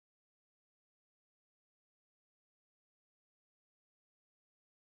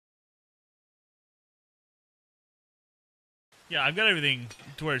Yeah, I've got everything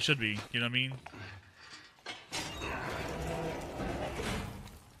to where it should be. You know what I mean?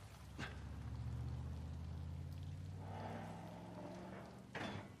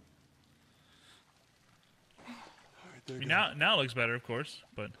 I mean, now it looks better, of course,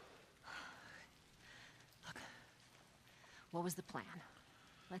 but... Look, what was the plan?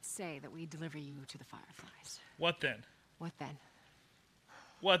 Let's say that we deliver you to the Fireflies. What then? What then?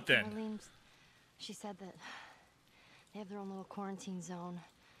 What then? Marlene, she said that they have their own little quarantine zone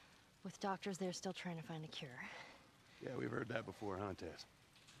with doctors there still trying to find a cure. Yeah, we've heard that before, huh, Tess?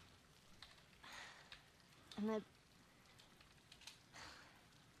 And that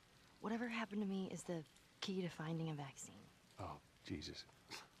whatever happened to me is the key to finding a vaccine. Oh, Jesus.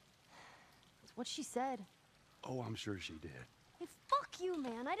 That's what she said. Oh, I'm sure she did. Hey, fuck you,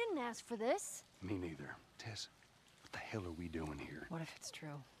 man. I didn't ask for this. Me neither. Tess, what the hell are we doing here? What if it's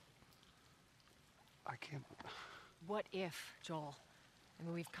true? I can't... What if, Joel? I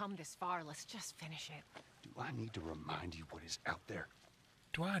mean, we've come this far. Let's just finish it. Do I need to remind you what is out there?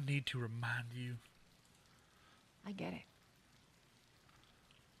 Do I need to remind you? I get it.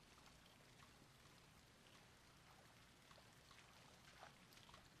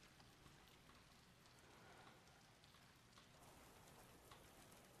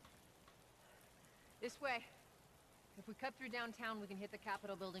 This way. If we cut through downtown, we can hit the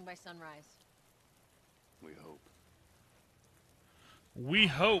Capitol building by sunrise. We hope. We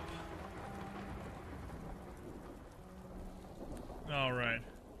hope. Alright.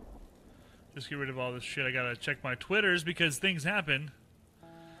 Just get rid of all this shit. I gotta check my Twitters because things happen.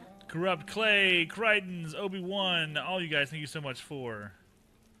 Corrupt Clay, Crichtons, Obi-Wan, all you guys, thank you so much for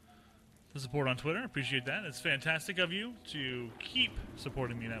the support on Twitter. Appreciate that. It's fantastic of you to keep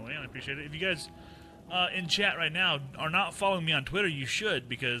supporting me that way. I appreciate it. If you guys in chat right now are not following me on Twitter, you should,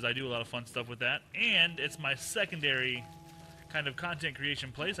 because I do a lot of fun stuff with that. And it's my secondary kind of content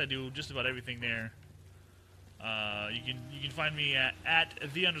creation place. I do just about everything there. You can find me at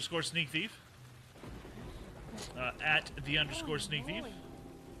 @the_sneak thief. At @the_sneak thief.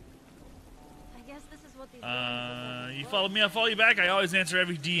 I guess this is what these You follow me, I follow you back. I always answer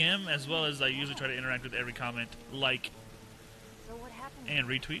every DM, as well as I usually try to interact with every comment, like, So what happened? and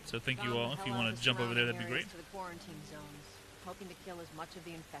retweet. So thank you all. If you want to jump over there, that'd be great. To the quarantine zones, hoping to kill as much of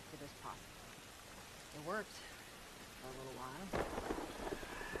the infected as possible. It worked for a little while.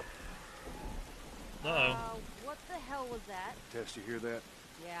 Uh-oh. What the hell was that? Tess, you hear that?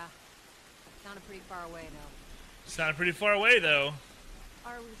 Yeah, sounded pretty far away though. Sounded pretty far away, though.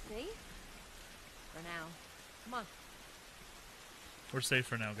 Are we safe? For now, come on. We're safe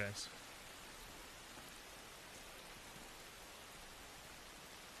for now, guys.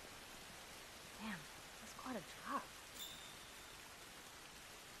 Damn, that's quite a drop.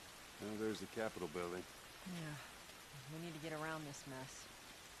 Oh, there's the Capitol building. Yeah, we need to get around this mess.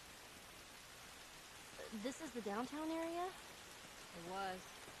 This is the downtown area? It was.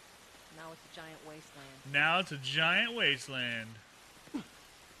 Now it's a giant wasteland. Now it's a giant wasteland.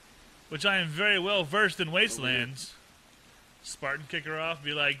 Which I am very well versed in wastelands. Spartan kick her off,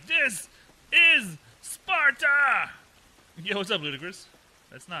 be like, "This is Sparta!" Yo, what's up, Ludicrous?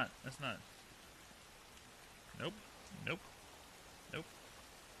 That's not. Nope. Nope. Nope.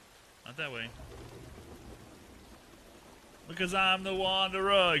 Not that way. Because I'm the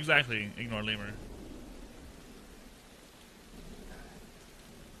wanderer. Exactly. Ignore Lemur.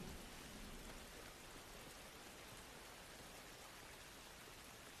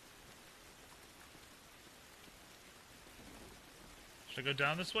 Should I go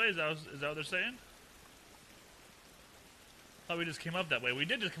down this way? Is that what they're saying? Thought we just came up that way. We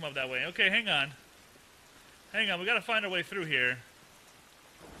did just come up that way. Okay, hang on. Hang on, we gotta find our way through here.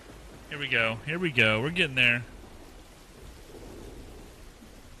 Here we go. Here we go. We're getting there.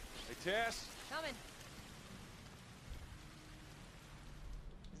 Hey, Tess? Coming.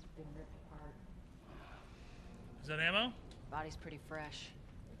 Is that ammo? Body's pretty fresh.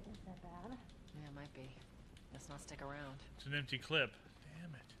 Is that bad? Yeah, it might be. Let's not stick around. It's an empty clip.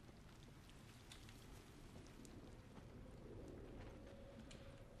 Damn it.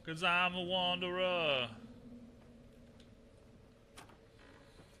 Cause I'm a wanderer.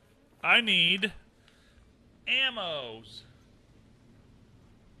 I need ammos.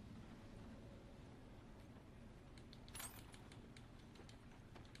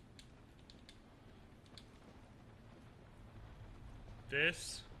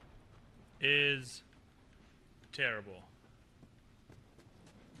 This is terrible.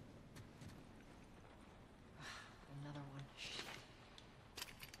 Another one.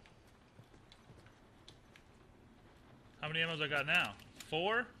 How many ammos I got now?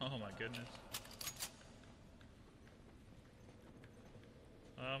 4? Oh my goodness.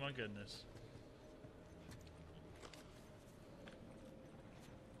 my goodness.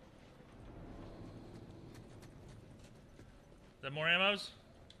 Is that more ammos?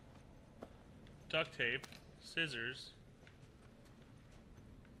 Duct tape. Scissors.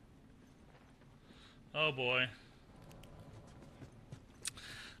 Oh boy.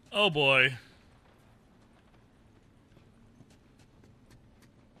 Oh boy.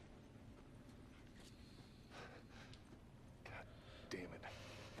 God damn it.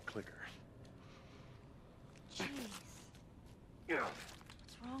 Clicker. Jeez. Yeah.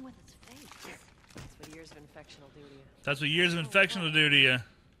 What's wrong with its face? That's what years of infection will do to you. That's what years of infection will do to you.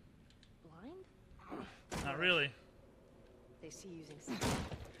 Blind? Not really. They see you using something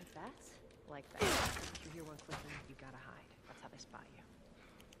like that, like that. If you hear one clicking, you gotta hide. That's how they spot you.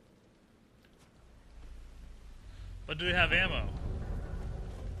 But do they have ammo?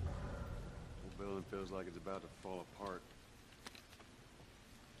 The building feels like it's about to fall apart.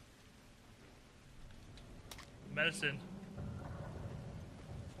 Medicine.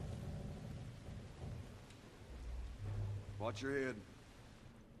 Watch your head.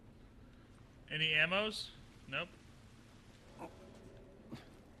 Any ammos? Nope.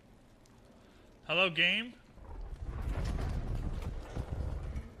 Hello, game?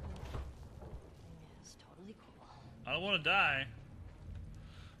 It's totally cool. I don't want to die.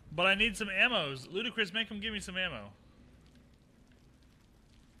 But I need some ammos. Ludicrous, make him give me some ammo.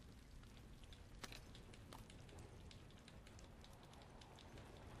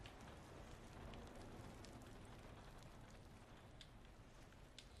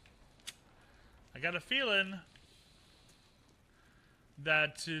 I got a feeling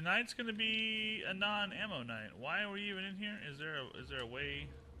that tonight's gonna be a non-ammo night. Why are we even in here? Is there a way?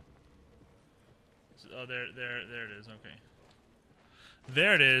 Oh, there it is. Okay,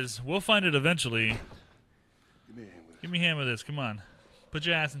 there it is. We'll find it eventually. Give me a hand with it. Give me a hand with this. Come on, put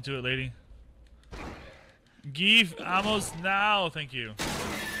your ass into it, lady. Give almost now. Thank you.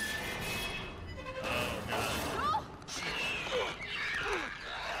 Oh god.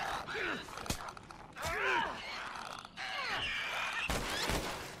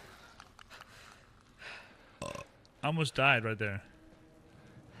 I almost died right there.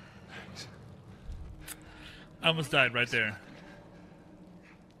 I almost died right there.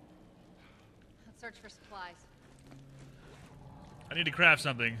 Let's search for supplies. I need to craft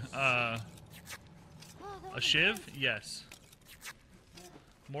something. Oh, that A was shiv? intense. Yes.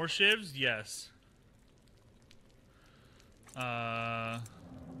 More shivs? Yes.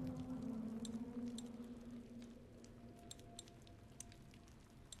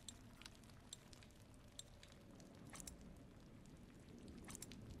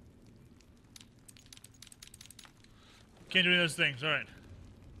 Can't do any of those things. All right.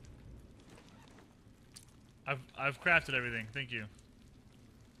 I've crafted everything. Thank you.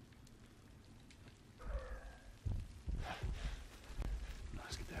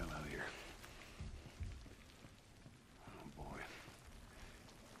 Let's get the hell out of here. Oh boy.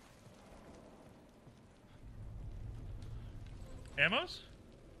 Ammos?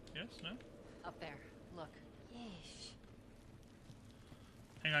 Yes? No? Up there. Look. Yeesh.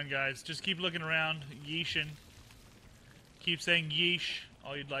 Hang on, guys. Just keep looking around. Yeeshin. Keep saying yeesh.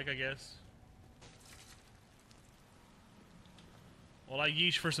 All you'd like, I guess. Well, I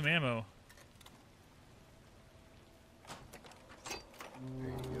yeesh for some ammo. There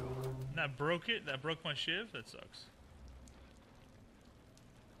you go. And that broke it? That broke my shiv? That sucks.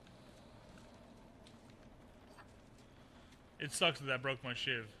 It sucks that that broke my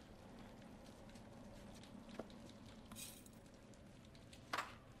shiv.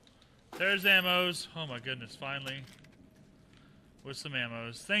 There's ammos. Oh my goodness, finally. With some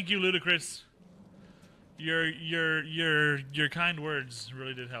ammos. Thank you, Ludicrous. Your kind words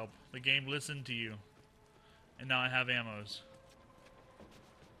really did help. The game listened to you. And now I have ammos.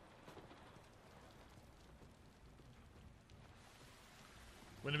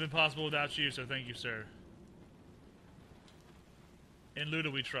 Wouldn't have been possible without you, so thank you, sir. In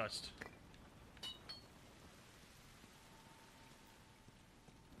Luda we trust.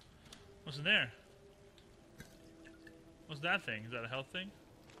 What's in there? What's that thing? Is that a health thing?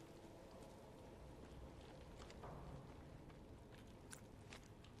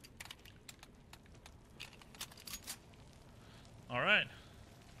 Alright.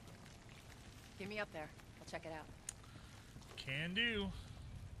 Get me up there. I'll check it out. Can do.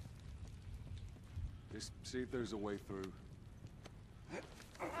 Just see if there's a way through.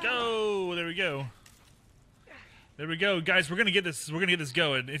 Go! There we go. There we go. Guys, we're gonna get this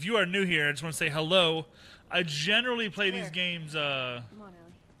going. If you are new here, I just want to say hello. I generally play these games Come on,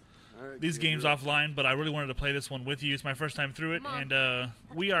 Ellie. these games offline, but I really wanted to play this one with you. It's my first time through it, and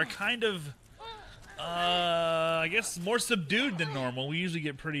we are kind of, I guess, more subdued than normal. We usually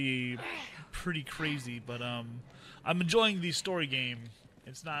get pretty crazy, but I'm enjoying the story game.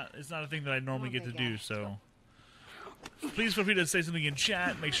 It's not a thing that I normally get to do, so please feel free to say something in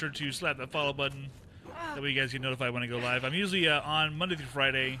chat. Make sure to slap that follow button. That way you guys get notified when I go live. I'm usually on Monday through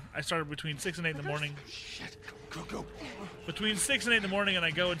Friday. I start between 6 and 8 in the morning. Shit. Go. Between 6 and 8 in the morning, and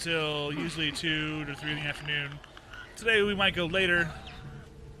I go until usually 2 to 3 in the afternoon. Today we might go later.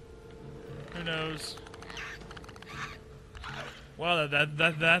 Who knows? Wow,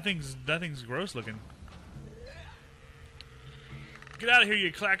 that thing's gross looking. Get out of here,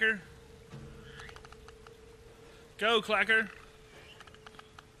 you clacker! Go, clacker!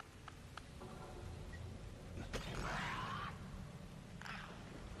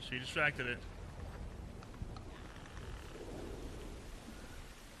 She distracted it.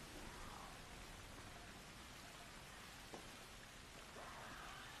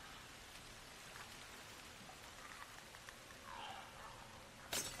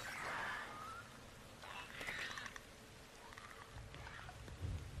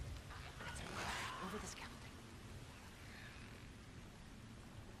 Over the scaffolding.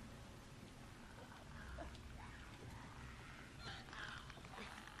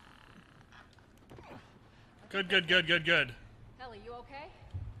 Good. Ellie, you okay?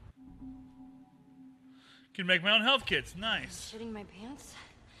 Can make my own health kits. Nice. Shitting my pants?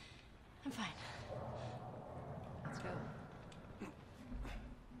 I'm fine. Let's go.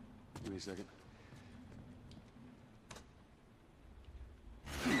 Give me a second.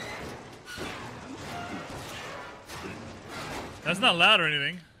 That's not loud or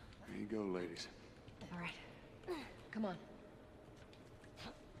anything. There you go, ladies. All right. Come on.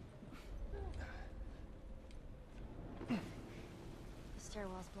 The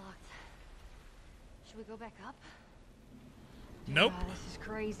stairwell's blocked. Should we go back up? Nope. Wow, this is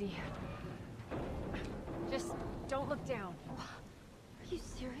crazy. Just don't look down. Are you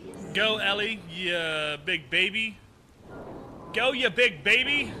serious? Go, Ellie, you big baby. Go, you big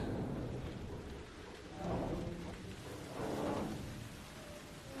baby.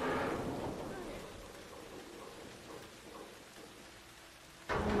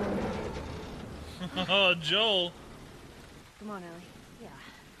 Oh, Joel. Come on, Ellie. Yeah.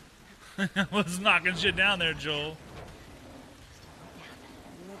 Was knocking shit down there, Joel.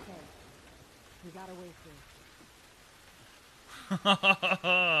 You're okay. We got a way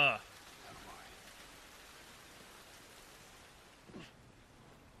through.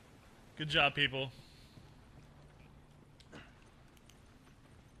 Good job, people.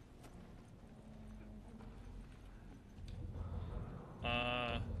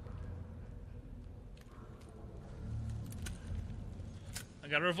 I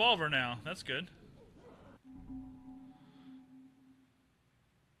got a revolver now. That's good.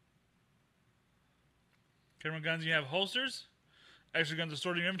 Camera guns, you have holsters. Extra guns are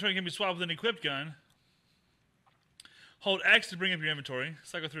stored in your inventory, can be swapped with an equipped gun. Hold X to bring up your inventory.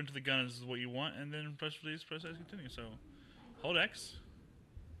 Cycle through into the gun is what you want, and then press release, press X, continue. So, hold X.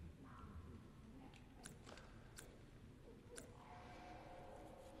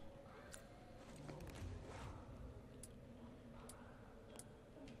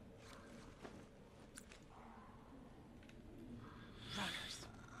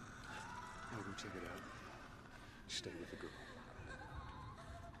 I'll go check it out. Stay with the girl.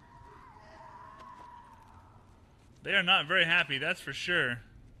 They are not very happy, that's for sure.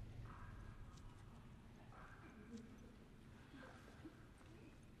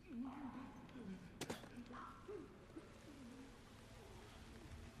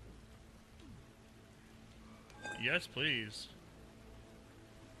 Yes, please.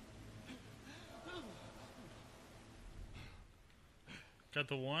 Got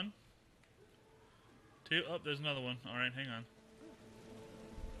the one. Two. Oh, there's another one. All right, hang on.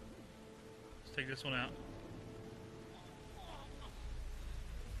 Let's take this one out.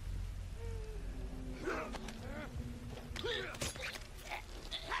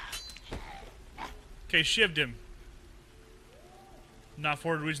 Okay, shivved him. Not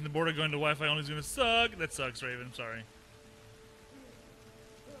forward reaching the border, going to Wi-Fi only is gonna suck. That sucks, Raven. I'm sorry.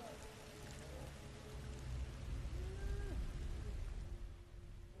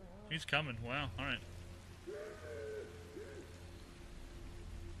 He's coming. Wow. All right.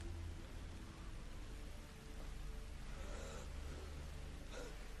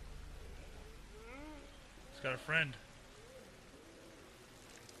 He's got a friend.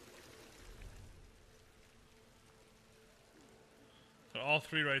 So all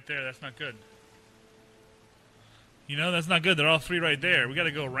three right there. That's not good. You know, that's not good. They're all three right there. We gotta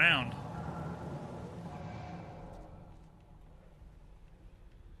go around.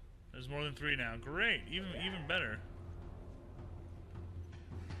 There's more than three now. Great. Even better.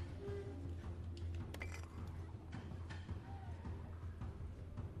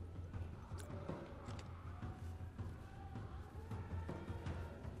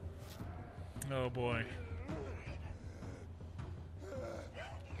 Oh boy.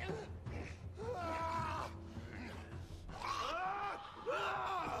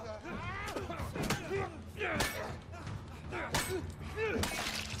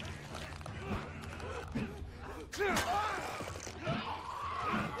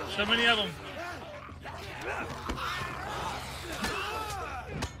 So many of them.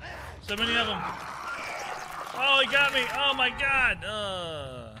 So many of them. Oh, he got me. Oh my god.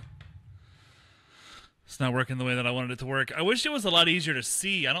 It's not working the way that I wanted it to work. I wish it was a lot easier to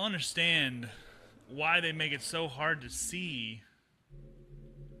see. I don't understand why they make it so hard to see.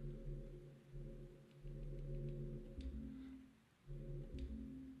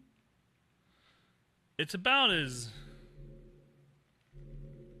 It's about as...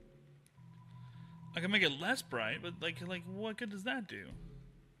 I can make it less bright, but like what good does that do?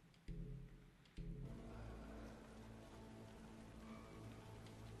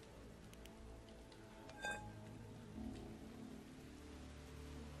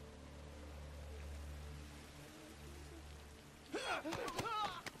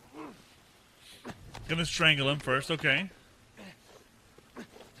 Gonna strangle him first, okay.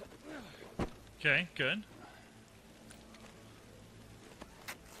 Okay, good.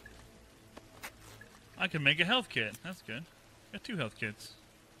 I can make a health kit. That's good. Got 2 health kits.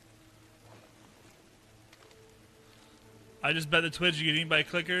 I just bet the Twitch you get eaten by a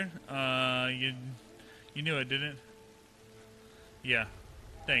clicker. You knew it, didn't it? Yeah.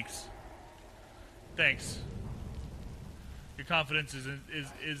 Thanks. Thanks. Your confidence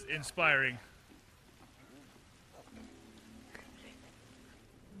is inspiring.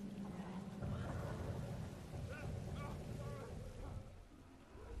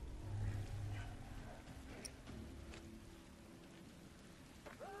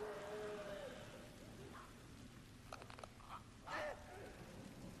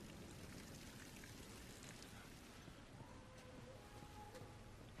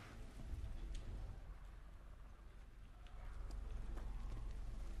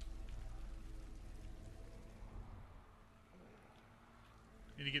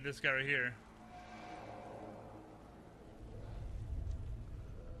 Need to get this guy right here.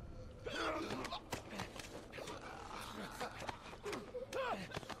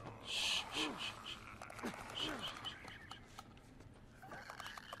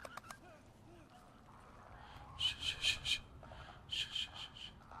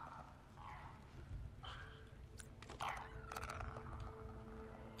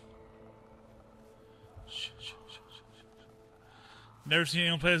 Never seen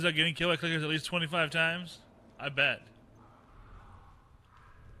anyone play without getting killed by clickers at least 25 times? I bet.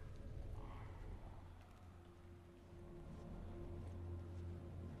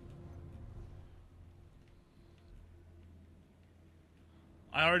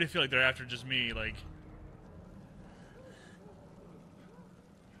 I already feel like they're after just me, like...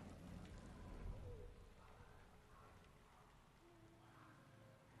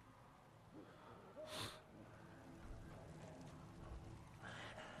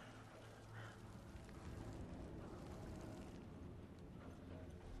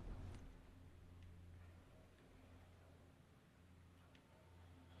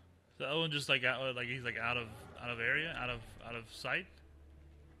 The other one just like out, like he's like out of area, out of sight.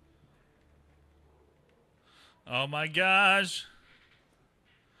 Oh my gosh!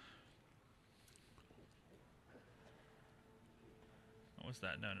 Oh, what's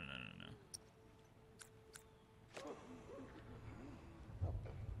that? No.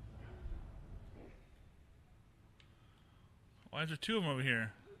 Why is there 2 of them over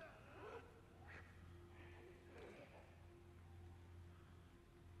here?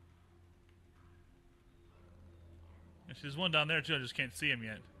 There's one down there too, I just can't see him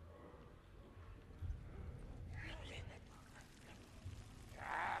yet.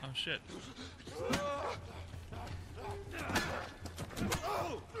 Oh shit.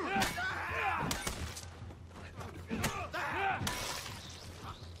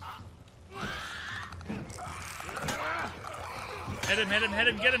 Hit him,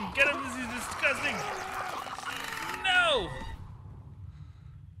 get him, this is disgusting! No!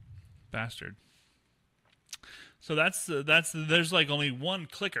 Bastard. So there's like only 1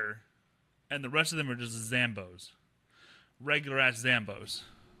 clicker, and the rest of them are just Zambos. Regular ass Zambos.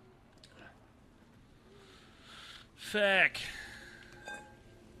 Feck.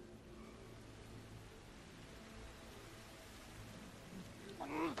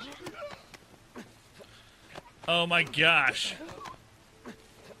 Oh my gosh.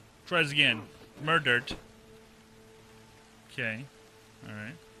 Try this again. Murdered. Okay.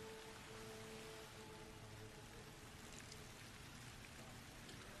 Alright.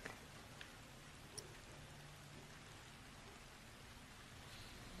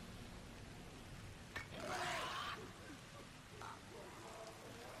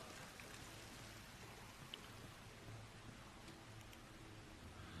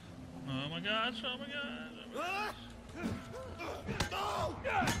 Oh my gosh, oh my gosh.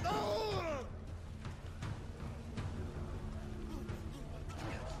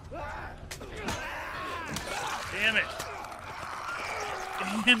 Damn it.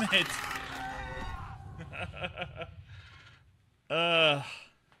 Damn it.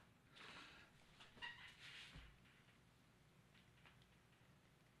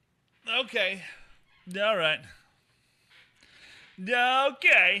 Okay. All right.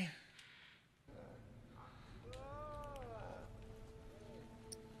 Okay.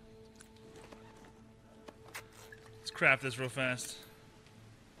 Let's craft this real fast.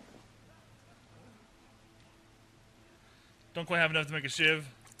 Don't quite have enough to make a shiv.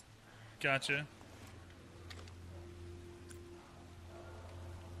 Gotcha.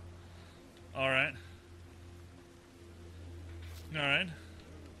 Alright. Alright.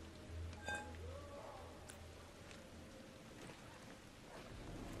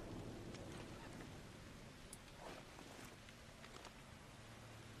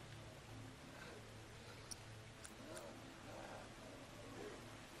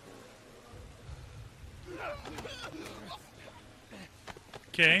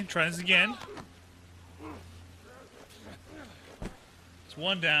 Okay, try this again. It's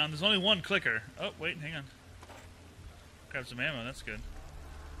one down. There's only one clicker. Oh, wait, hang on. Grab some ammo. That's good.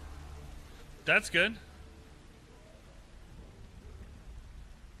 That's good.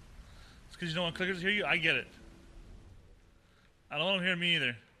 It's because you don't want clickers to hear you? I get it. I don't want them to hear me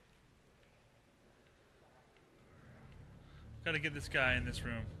either. Gotta get this guy in this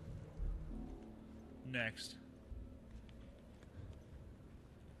room. Next.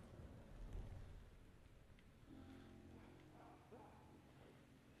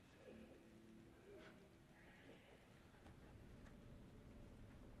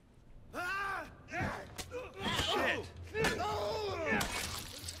 Shit.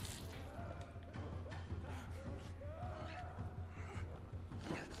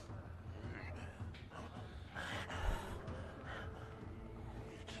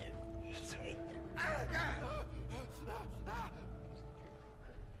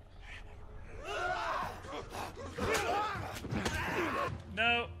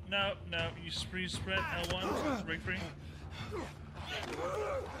 No, no, no. You spread L1. Break free.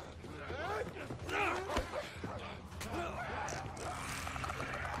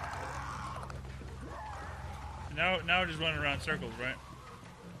 Now we're just running around circles, right?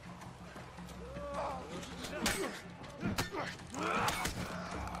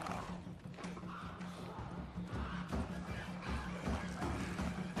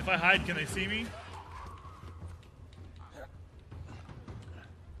 If I hide, can they see me?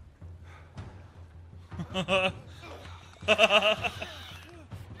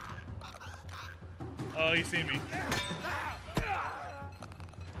 Oh, you see me.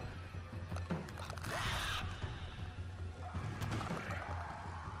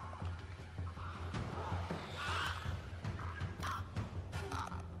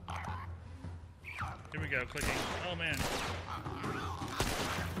 Here we go, clicking. Oh man.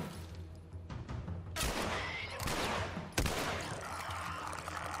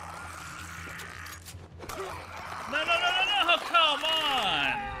 No, come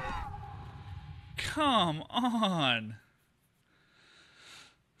on! Come on!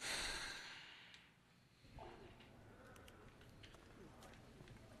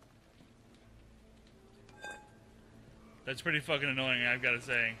 That's pretty fucking annoying, I've gotta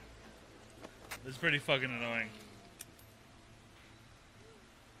say. That's pretty fucking annoying.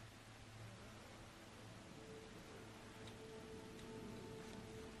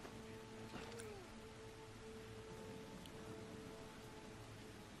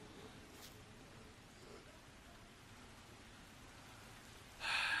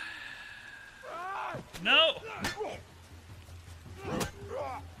 No!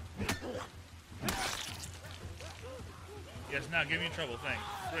 Yes, now give me trouble, thanks.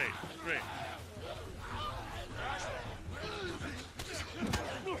 Great, great.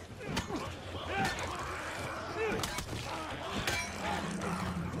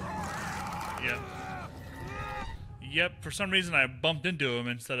 Yeah. Yep, for some reason I bumped into him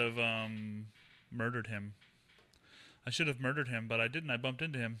instead of murdered him. I should have murdered him, but I didn't. I bumped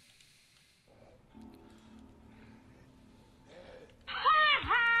into him.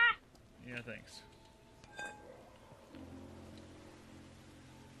 Yeah, thanks.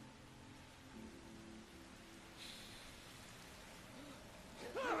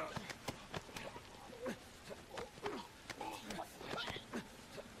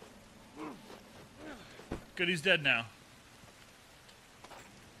 Good, he's dead now.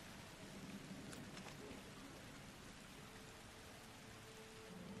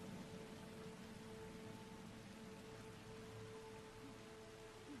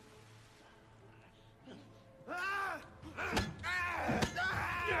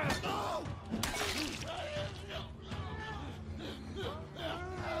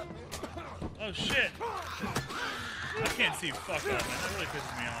 Oh shit! I can't see fuck up, man. That really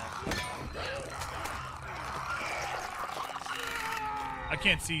pisses me off. I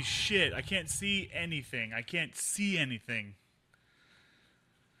can't see shit. I can't see anything. I can't see anything.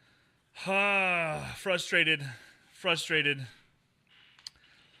 Frustrated. Frustrated.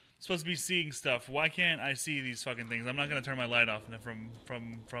 Supposed to be seeing stuff. Why can't I see these fucking things? I'm not gonna turn my light off from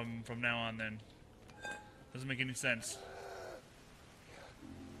now on then. Doesn't make any sense.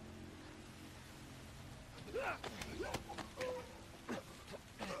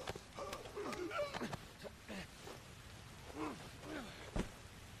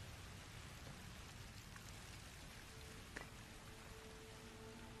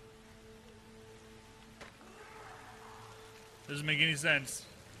 Doesn't make any sense.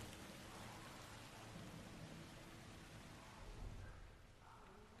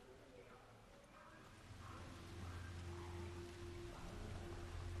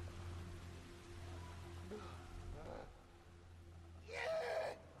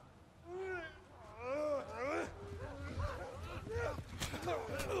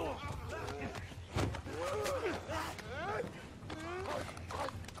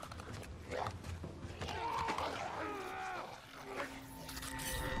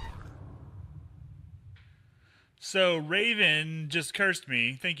 So, Raven just cursed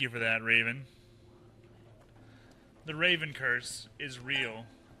me. Thank you for that, Raven. The Raven curse is real.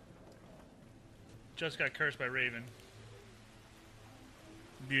 Just got cursed by Raven.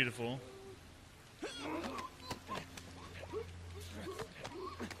 Beautiful.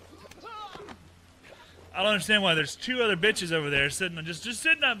 I don't understand why there's two other bitches over there sitting, just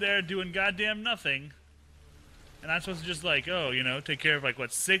sitting up there doing goddamn nothing. And I'm supposed to just like, oh, you know, take care of like,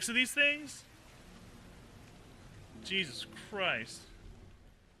 what, 6 of these things? Jesus Christ.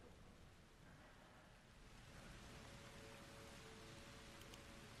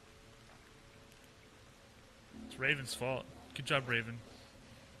 It's Raven's fault. Good job, Raven.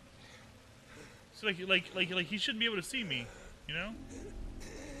 So like he shouldn't be able to see me, you know?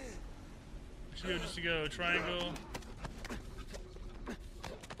 Just to go triangle.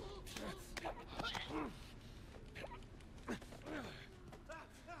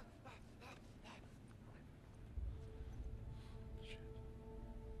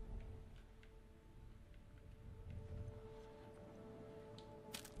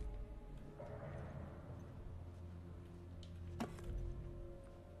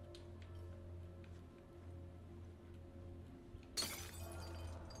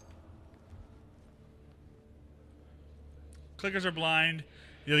 Clickers are blind.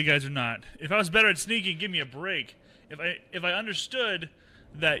 The other guys are not. If I was better at sneaking, give me a break. If I understood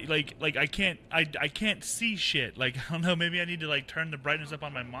that like I can't see shit. Like I don't know, maybe I need to like turn the brightness up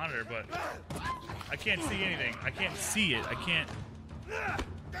on my monitor, but I can't see anything. I can't see it. I can't.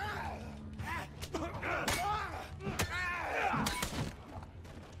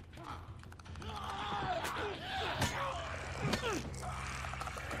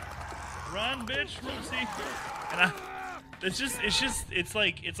 Run, bitch. Whoopsie. And it's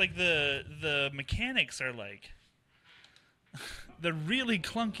like the mechanics are like they're really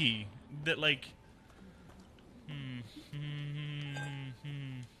clunky. That like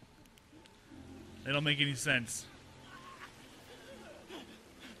they don't make any sense.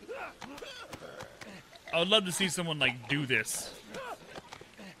 I would love to see someone like do this.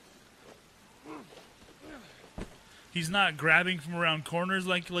 He's not grabbing from around corners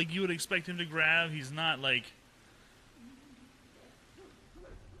like you would expect him to grab. He's not like.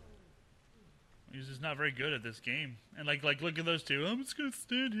 He's just not very good at this game. And like look at those two. I'm just gonna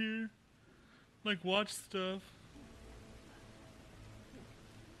stand here, like watch stuff.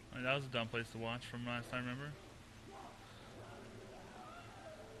 I mean, that was a dumb place to watch from last time. Remember?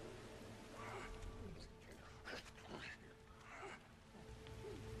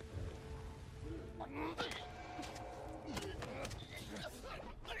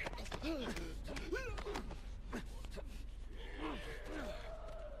 Like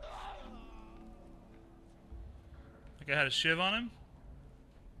I had a shiv on him?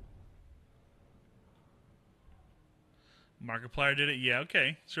 Markiplier did it? Yeah,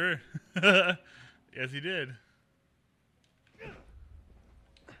 okay, sure. Yes, he did.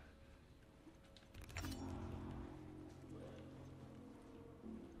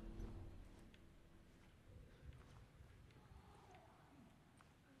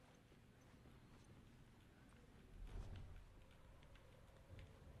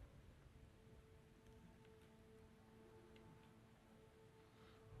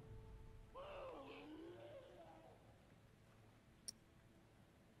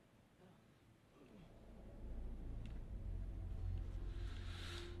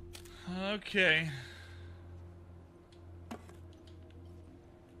 Okay.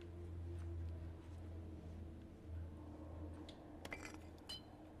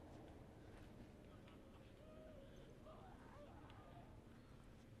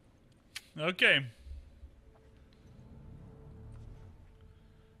 Okay.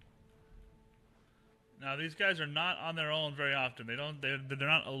 Now these guys are not on their own very often. They're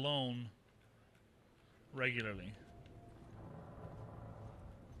not alone regularly.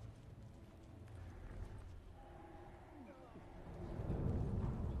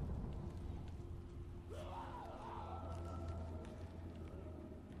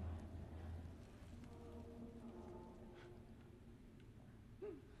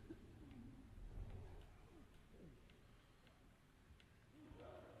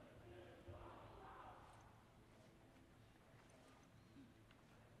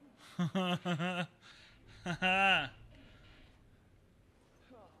 No,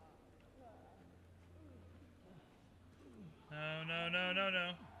 no, no, no,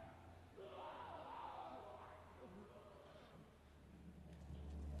 no.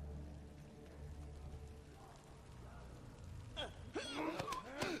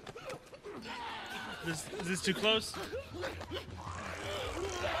 Is this too close?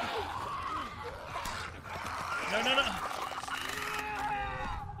 No, no, no.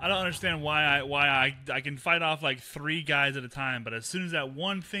 I don't understand why I can fight off like 3 guys at a time, but as soon as that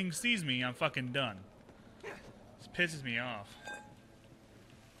one thing sees me, I'm fucking done. This pisses me off.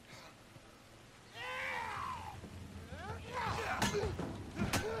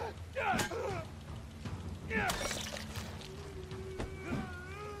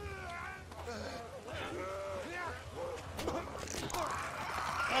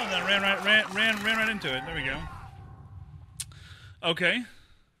 Oh, and then ran right into it. There we go. Okay.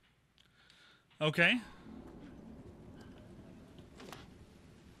 Okay.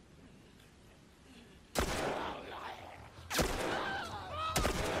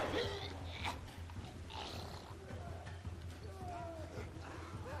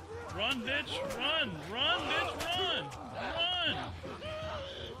 Run, bitch! Run! Run, bitch! Run! Run!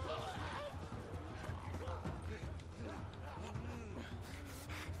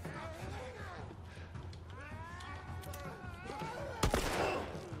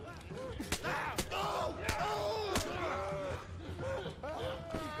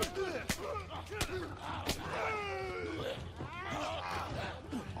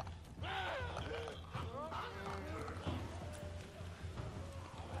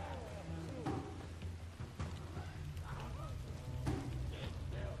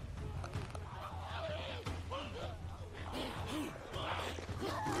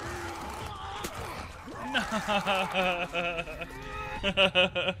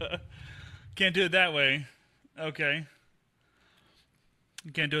 Can't do it that way. Okay.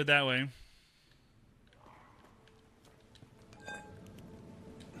 You can't do it that way.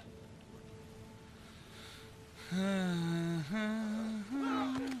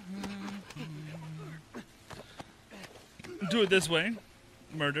 Do it this way.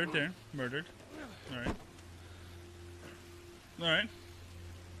 Murdered there. Murdered. Alright. Alright.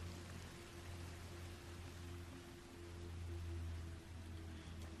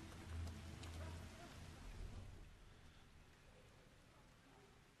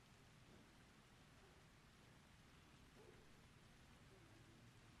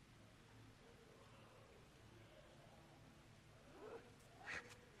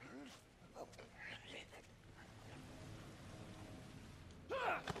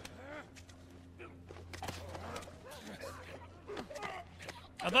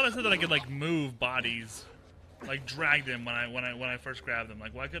 I thought I said that I could like move bodies, like drag them when I first grabbed them.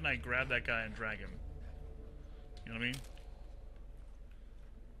 Like, why couldn't I grab that guy and drag him? You know what I mean?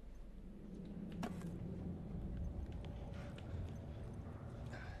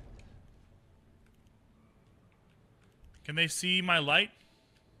 Can they see my light?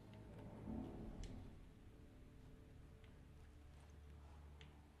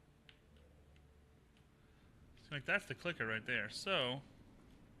 Like, that's the clicker right there. So...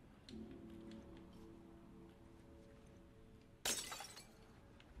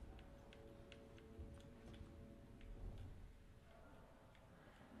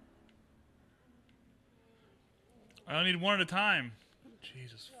 I don't need one at a time.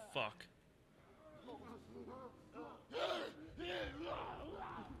 Jesus, fuck.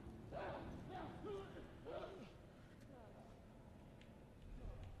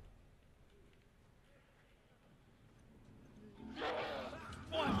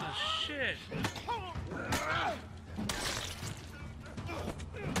 What the shit?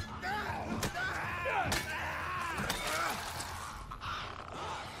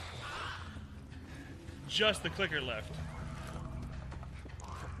 Just the clicker left.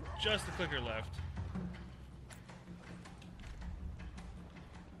 Just the clicker left.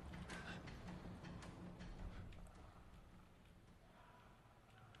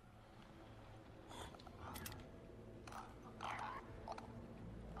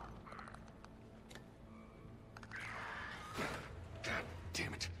 God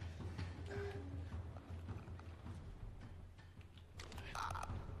damn it.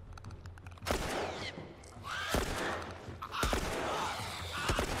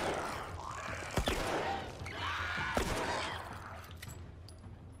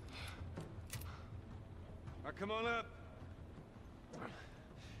 Come on up.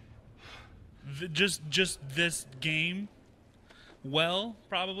 Just this game, well,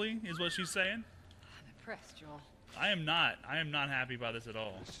 probably is what she's saying. I'm impressed, Joel. I am not. I am not happy about this at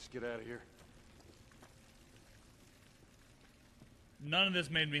all. Let's just get out of here. None of this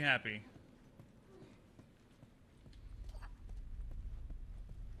made me happy.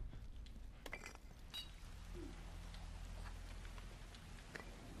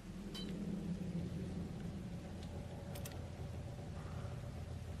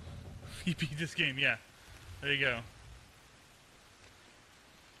 He beat this game, yeah. There you go.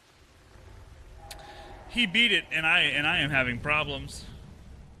 He beat it, and I am having problems.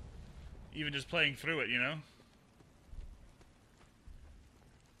 Even just playing through it, you know?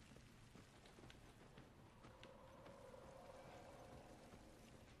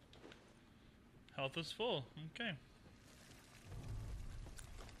 Health is full. Okay.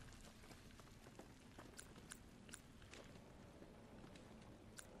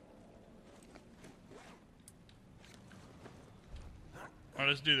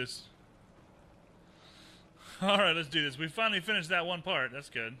 Alright, let's do this. Alright, let's do this. We finally finished that one part.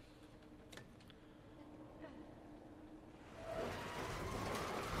 That's good.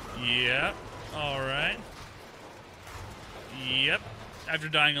 Yep. Alright. Yep. After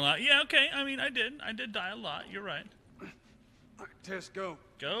dying a lot. Yeah, okay. I mean, I did. I did die a lot. You're right. All right, Tess, go.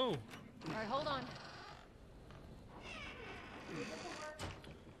 Go. All right, hold on.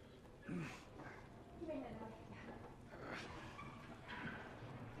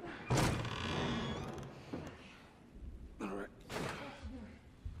 All right.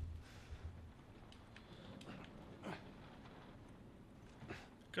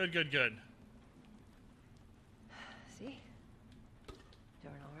 Good, good, good. See?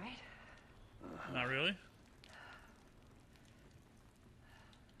 Doing all right? Not really.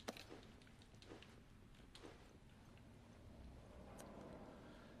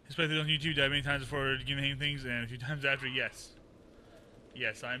 He's played this on YouTube, died many times before getting things, and a few times after, yes.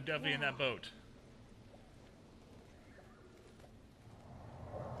 Yes, I'm definitely in that boat.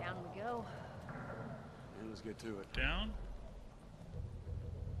 Down we go. And let's get to it. Down?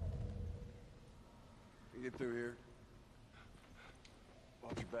 You get through here.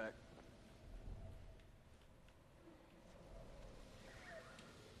 Watch your back.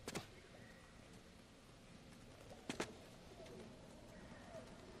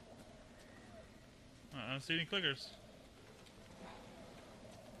 I don't see any clickers.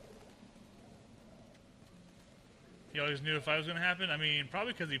 He always knew if I was going to happen. I mean,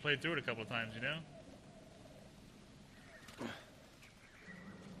 probably because he played through it a couple of times, you know?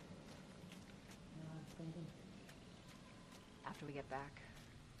 After we get back,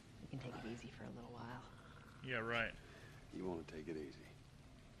 we can take it easy for a little while. Yeah, right. You want to take it easy.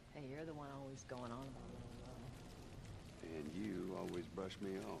 Hey, you're the one always going on about it. And you always brush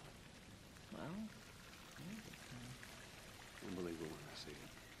me off. Well, I believe it when I see it.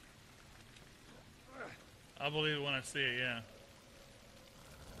 I'll believe it when I see it, yeah.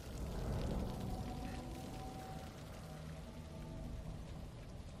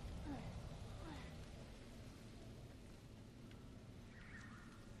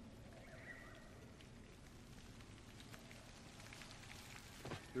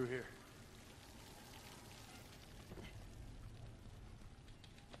 Through here.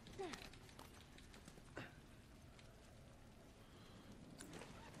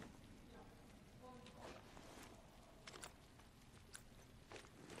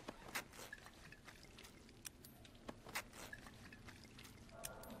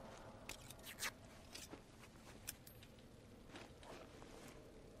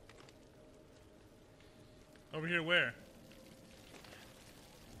 Over here, where?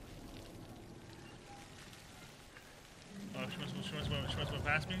 Oh, she must have went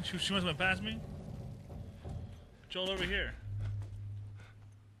past me? She must have went past me? Joel, over here.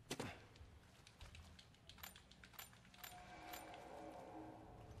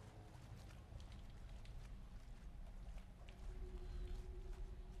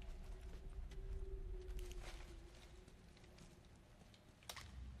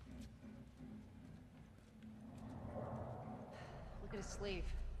 Look at his sleeve.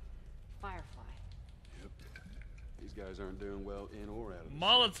 Firefly. Yep. These guys aren't doing well in or out of the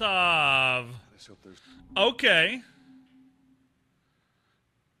Molotov. Let's hope there's Okay.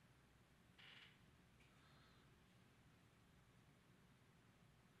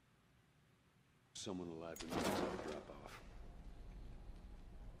 someone alive in this drop off.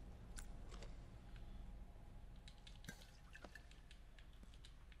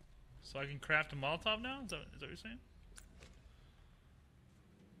 So I can craft a Molotov now? Is that what you're saying?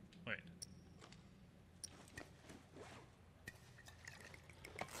 Wait.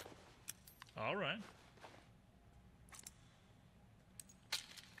 Alright.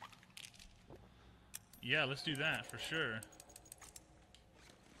 Yeah, let's do that for sure.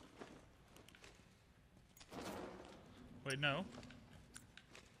 Wait, no.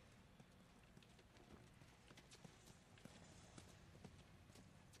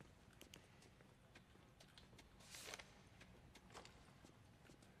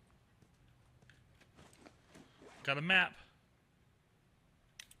 Got a map.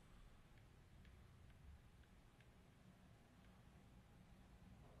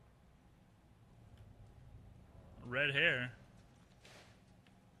 Red hair.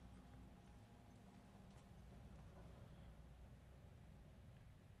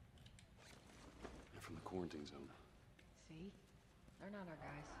 They're from the quarantine zone. See? They're not our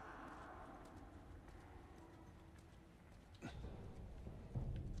guys.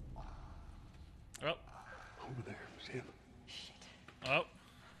 Oh. Over there, see him? Shit. Oh.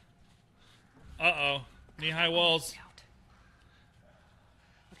 Uh-oh. Knee-high walls. Out.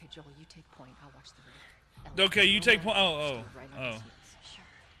 Okay, Joel, you take point. I'll watch the rear. Okay, you take point. Oh, Stay right on his oh. heels. Sure.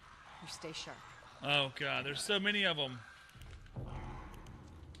 You stay sharp. Oh, God. There's so many of them.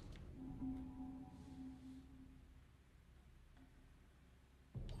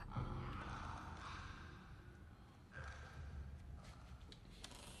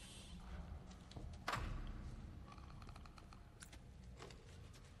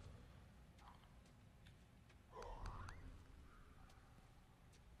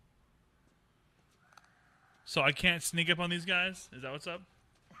 So I can't sneak up on these guys? Is that what's up?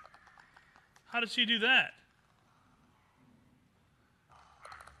 How did she do that?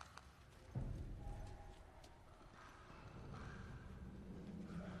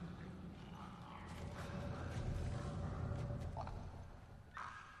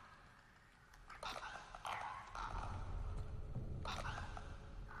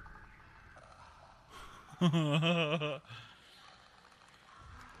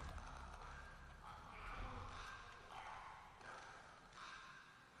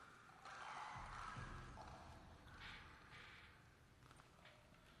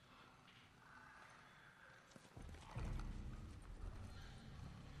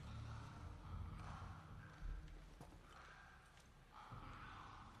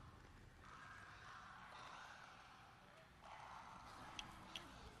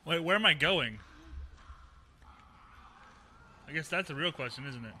 Wait, where am I going? I guess that's a real question,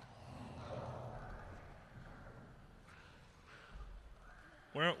 isn't it?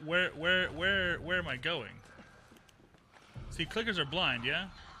 Where am I going? See, clickers are blind, yeah?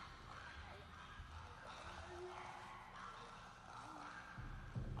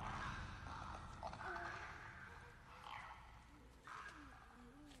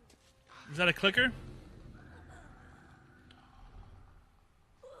 Is that a clicker?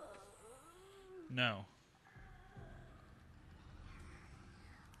 No.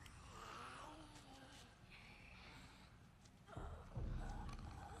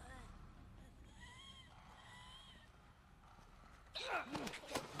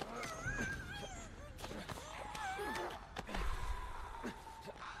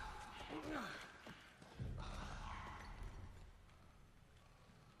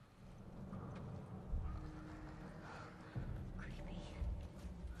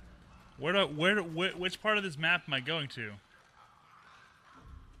 Which part of this map am I going to?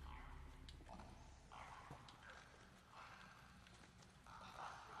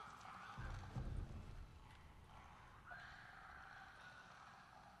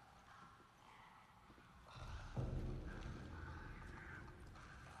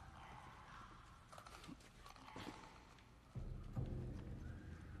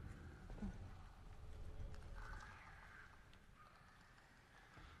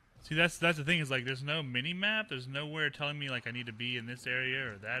 See, that's the thing is like there's no mini map. There's nowhere telling me like I need to be in this area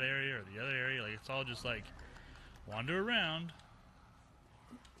or that area or the other area. Like it's all just like wander around.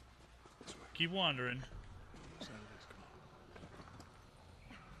 Keep wandering.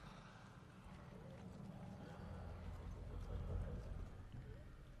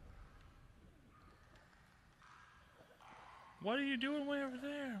 What are you doing way over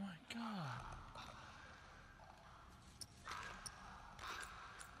there? Oh my God.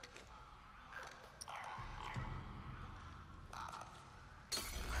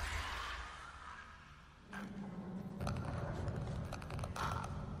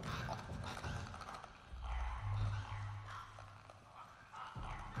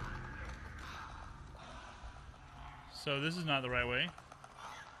 So this is not the right way.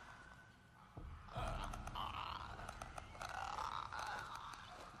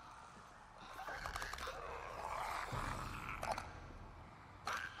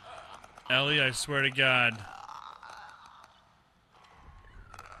 Ellie, I swear to God.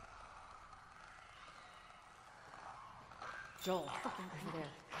 Joel, over there.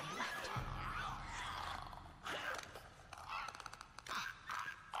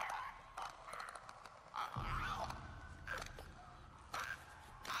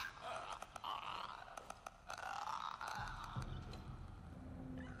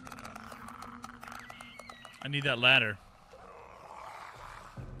 I need that ladder.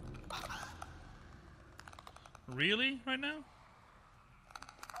 Really? Right now?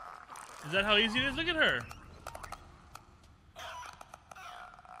 Is that how easy it is? Look at her.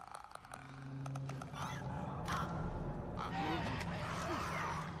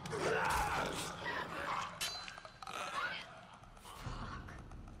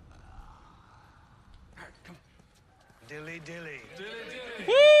 Dilly dilly.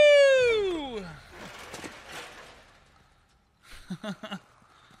 Woo!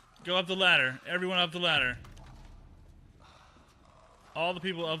 Go up the ladder. Everyone up the ladder. All the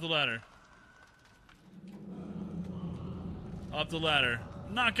people up the ladder. Up the ladder.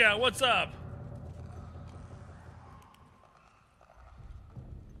 Knockout, what's up?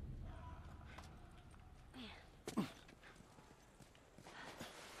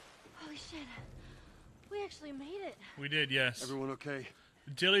 Holy shit. We actually made it. We did, yes. Everyone okay?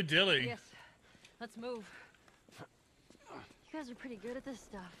 Dilly dilly. Yes. Let's move. You guys are pretty good at this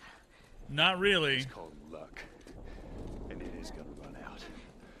stuff. Not really. It's called luck. And it is gonna run out.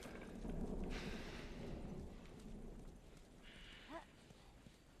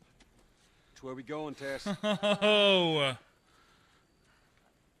 Which way we going, Tess? Oh.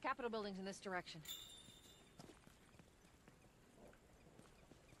 Capitol building's in this direction.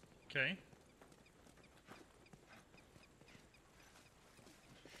 Okay.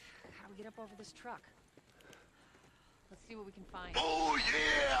 How do we get up over this truck? Let's see what we can find. Oh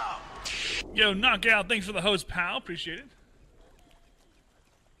yeah! Yo, Knockout, thanks for the host, pal. Appreciate it.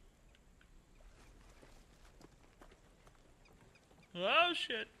 Oh,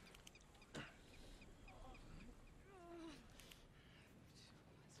 shit.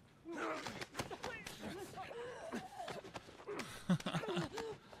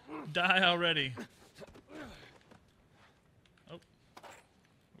 Die already. Oh.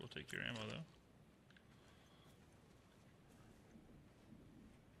 We'll take your ammo, though.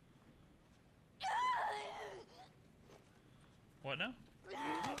 What now?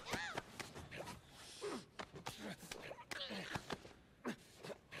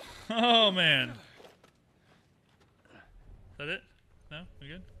 Oh, man. Is that it? No? We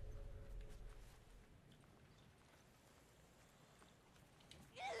good?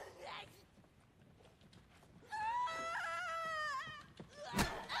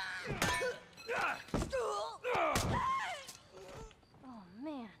 Oh,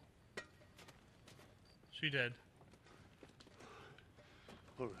 man. She dead.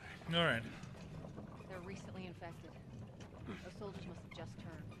 All right. All right. They're recently infected. Those soldiers must have just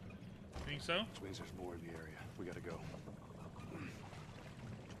turned. Think so? Which means there's more in the area. We gotta go.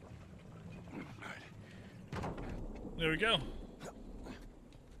 All right. There we go.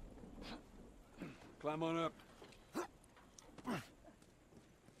 Climb on up.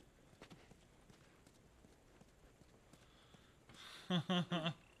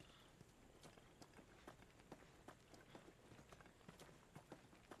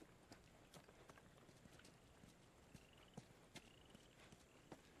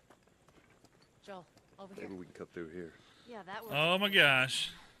 Joel, over here. Maybe we can cut through here. Yeah, that was... Oh my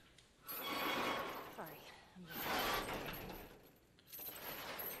gosh. Sorry. I'm just...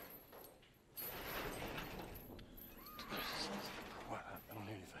 What? I don't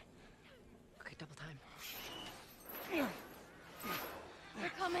hear anything. Okay, double time. They're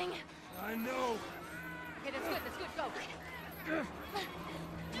coming.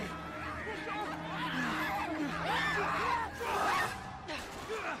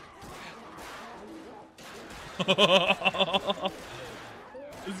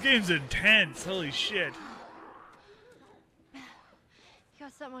 This game's intense. Holy shit. You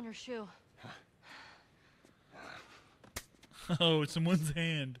got something on your shoe. Oh, it's someone's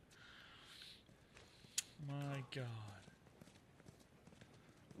hand. My God.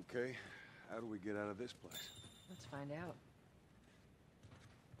 Okay, how do we get out of this place? Let's find out.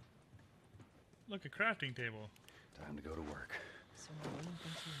 Look, a crafting table. Time to go to work. So Marlene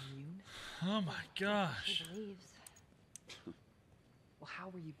thinks you're immune? Oh my gosh. She believes. Well, how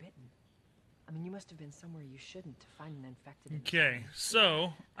were you bitten? I mean, you must have been somewhere you shouldn't to find an infected. Okay,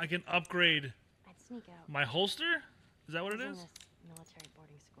 so I can upgrade I'd sneak out. my holster? Is that what it I was is? in this military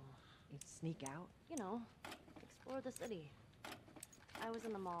boarding school. You'd sneak out? You know, explore the city. I was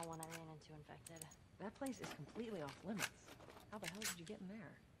in the mall when I ran into infected. That place is completely off limits. How the hell did you get in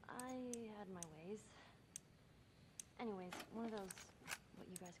there? I had my ways. Anyways, one of those, what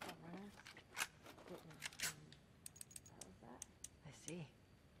you guys call runners, bit me. That was that. I see.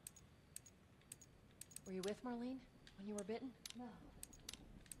 Were you with Marlene when you were bitten? No.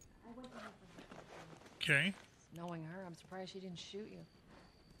 I went to her for her. Okay. Knowing her, I'm surprised she didn't shoot you.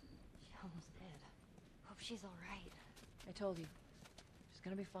 She almost did. Hope she's all right. I told you. She's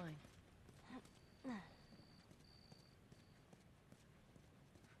gonna be fine.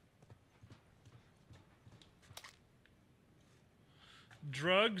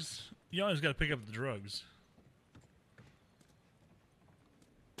 Drugs? You always gotta pick up the drugs.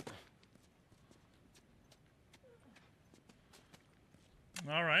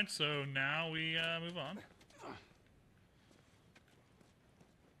 Alright, so now we move on.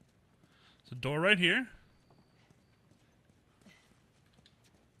 There's a door right here.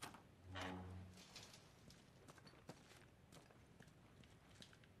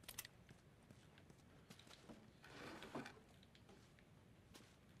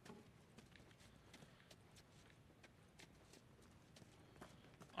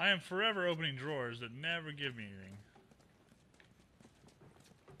 I am forever opening drawers that never give me anything.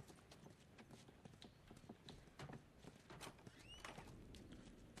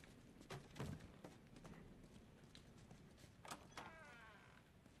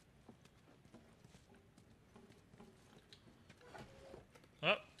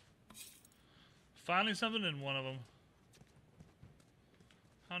 Oh. Finally something in one of them.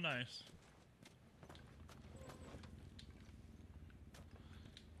 How nice.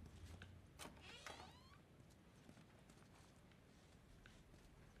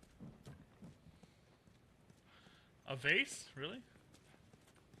 A vase? Really?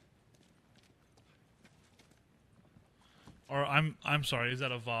 Or I'm sorry, is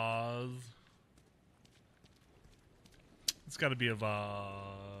that a vase? It's gotta be a vase.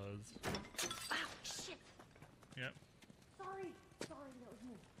 Ow, shit! Yep. Sorry! Sorry, that was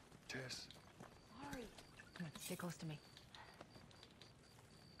me. Tess, Sorry. Come on, stay close to me.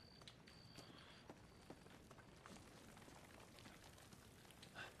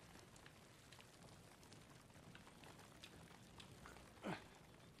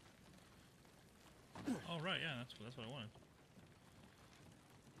 Oh right, yeah, that's what I wanted.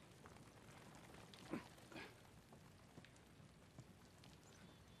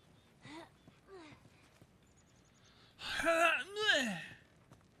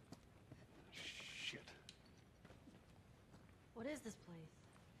 shit. What is this place?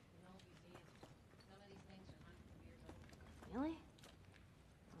 Really?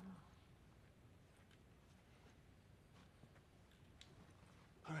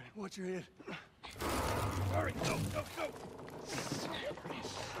 All right, watch your head. All right, go, go, go.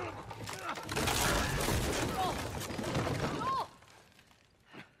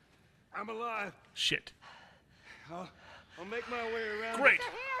 I'm alive. Shit. I'll make my way around. Great.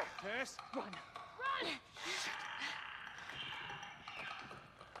 Tess? Run!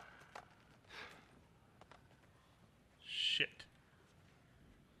 Shit.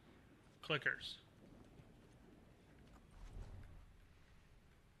 Clickers.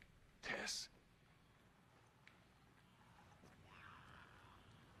 Tess?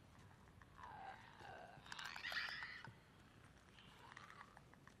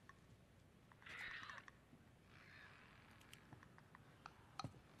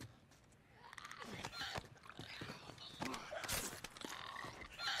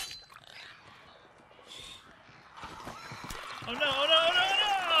 Oh no, oh no, oh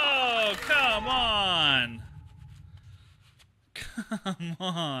no, no! Come on! Come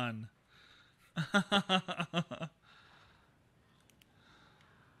on.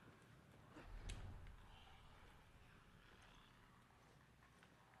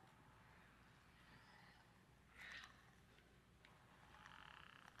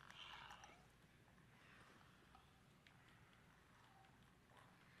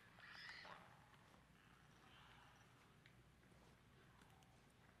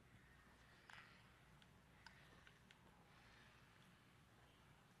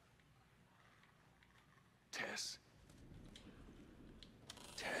 Tess.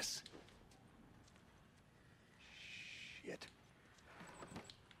 Tess. Shit.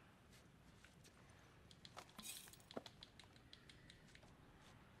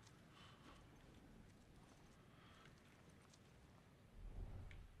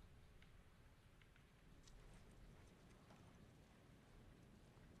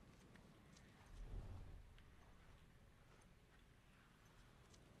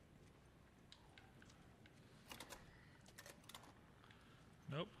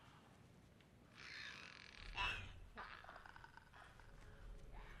 Nope.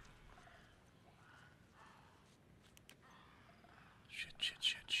 Shit, shit,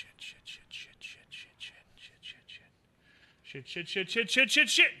 shit, shit, shit, shit, shit, shit, shit, shit, shit, shit, shit. Shit, shit, shit, shit, shit, shit,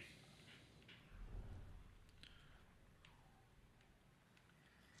 shit.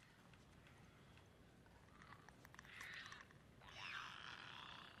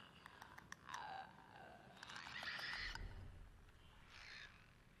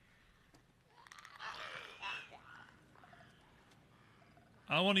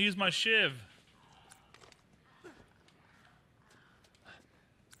 I want to use my shiv.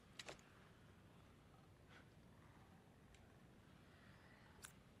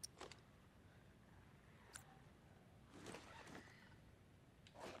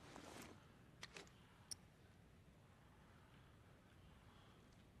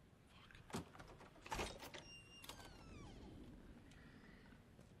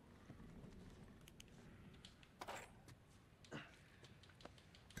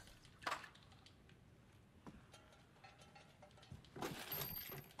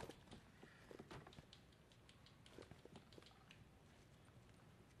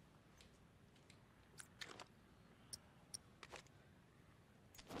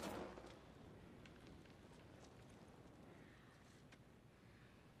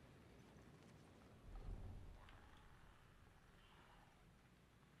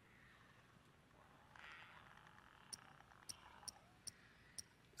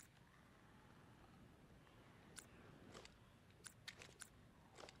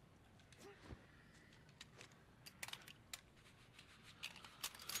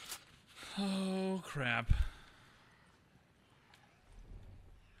 Oh, crap.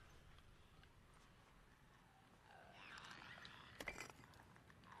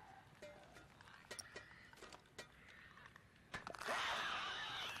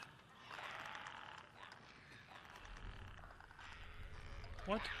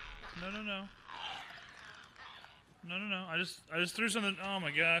 What? No, no, no. No, no, no. I just threw something. Oh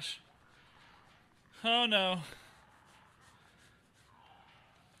my gosh. Oh no.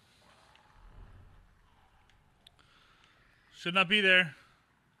 Should not be there.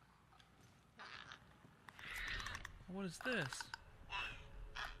 What is this?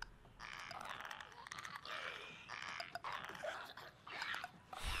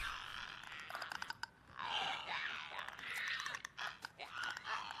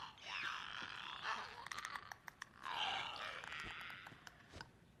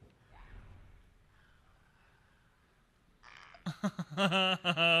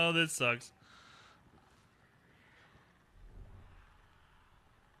 Oh, this sucks.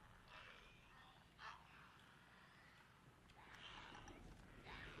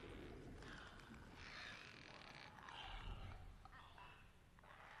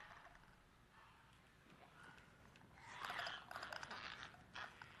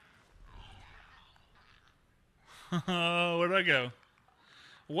 Where do I go?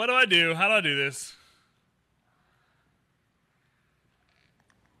 What do I do? How do I do this?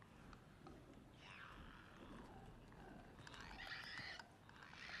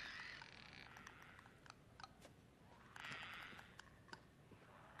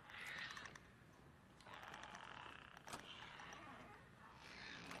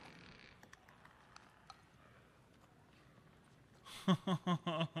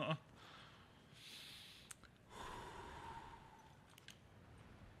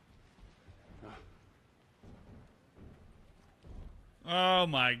 Oh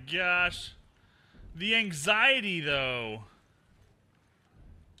my gosh. The anxiety, though.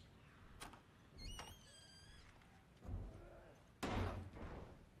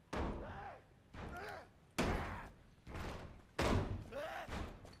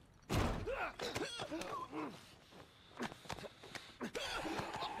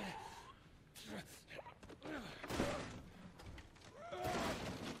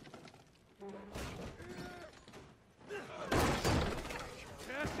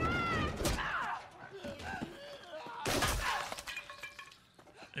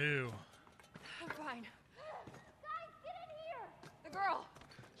 Ew. I'm fine. Guys, get in here! The girl!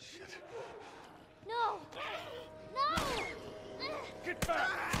 Shit. No! Get back!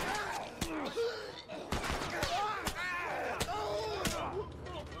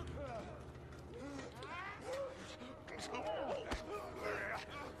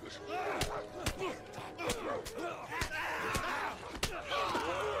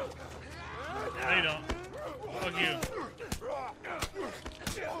 No, you don't. Fuck you.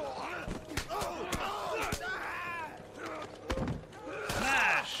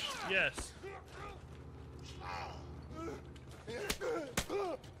 Smash! Yes.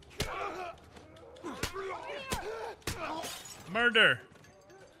 Murder!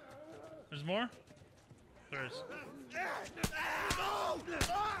 There's more? There is.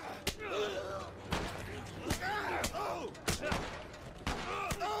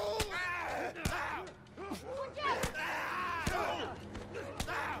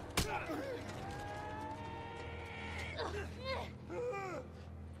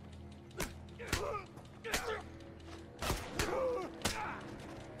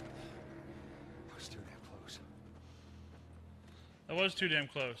 Push too damn close. That was too damn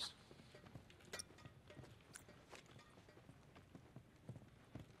close.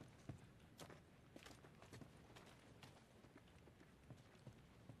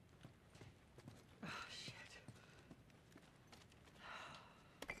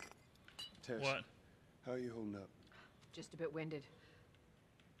 Tess, What? how are you holding up? Just a bit winded.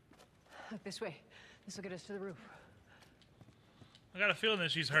 Look, this way. This will get us to the roof. I got a feeling that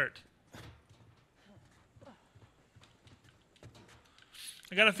she's hurt.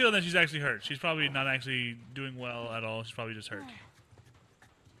 I got a feeling that she's actually hurt. She's probably not actually doing well at all. She's probably just hurt.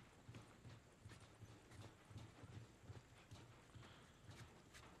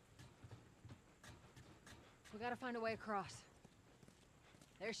 We gotta find a way across.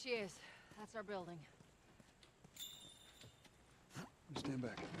 There she is. That's our building. Stand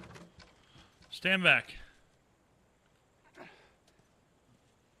back. Stand back.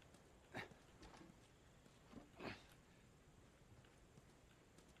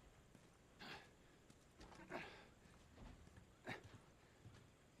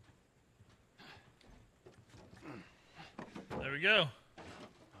 There we go. All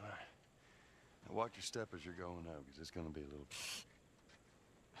right. Now watch your step as you're going out, because it's going to be a little...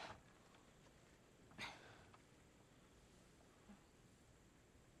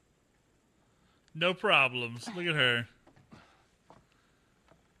 No problems. Look at her.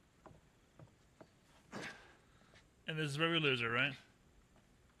 And this is where we lose her, right?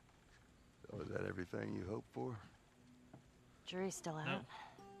 So is that everything you hoped for? Jury's still out. No.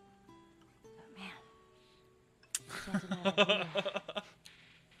 But man, can't deny it.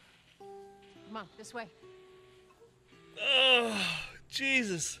 Come on, this way. Oh,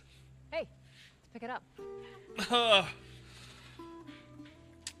 Jesus. Hey, pick it up. Uh,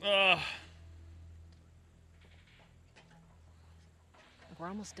 uh, Look, we're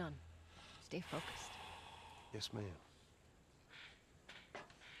almost done. Stay focused. Yes, ma'am.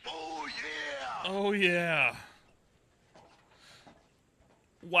 Oh, yeah! oh, yeah.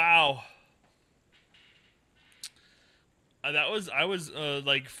 Wow. I was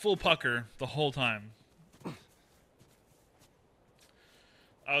like full pucker the whole time.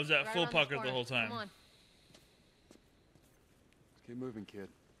 I was at Right full around this pucker the corner. whole time. Come on. Keep moving, kid.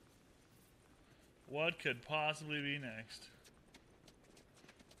 What could possibly be next?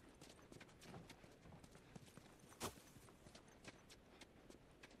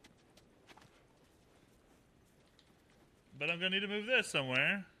 But I'm gonna need to move this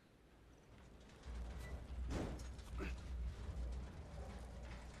somewhere.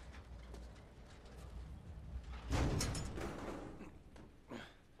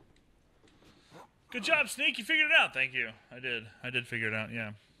 Good job, Sneak. You figured it out. Thank you. I did. I did figure it out,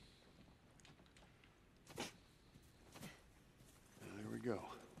 yeah. There we go.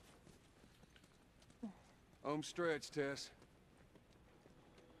 Home stretch, Tess.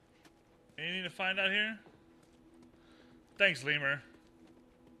 Anything to find out here? Thanks, Lemur.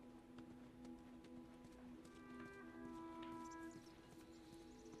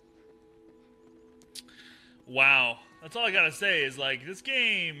 Wow. That's all I gotta say is, like, this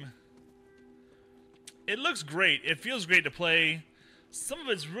game... It looks great. It feels great to play. Some of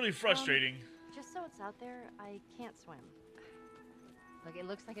it's really frustrating. Just so it's out there, I can't swim. Look, it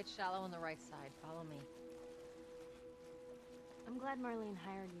looks like it's shallow on the right side. Follow me. I'm glad Marlene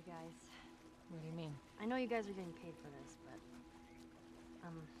hired you guys. What do you mean? I know you guys are getting paid for this, but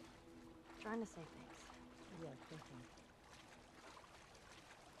I'm trying to say thanks. Yeah, thinking.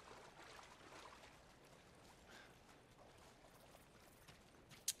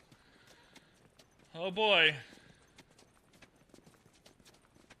 Oh boy.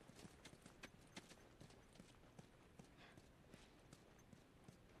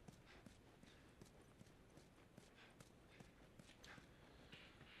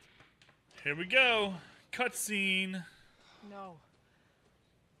 Here we go. Cutscene. No.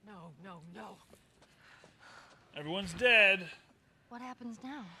 No, no, no. Everyone's dead. What happens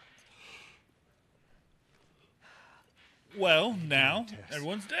now? Well, now Tess.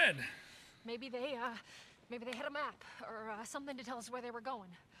 everyone's dead. Maybe they had a map or something to tell us where they were going.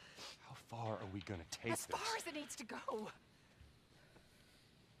 How far are we gonna take As this? far as it needs to go.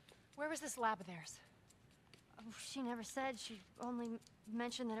 Where was this lab of theirs? Oh, she never said. She only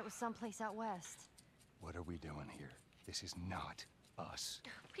mentioned that it was someplace out west. What are we doing here? This is not us.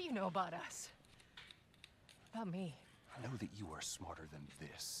 What do you know about us? About me? I know that you are smarter than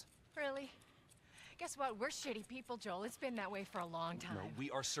this. Really? Guess what? We're shitty people, Joel. It's been that way for a long time. No, we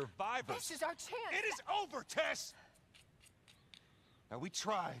are survivors. This is our chance. It is over, Tess! Now, we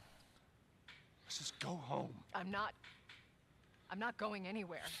tried. Let's just go home. I'm not going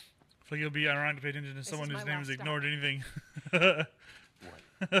anywhere. I feel like it'll be ironic to pay attention to someone is whose my name is last ignored anything.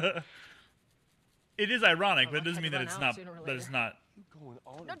 What? It is ironic, Oh, but it I doesn't had mean to that run it's out not sooner or that it's later. not You going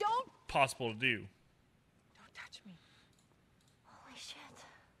on? No, don't! possible to do. Don't touch me. Holy shit.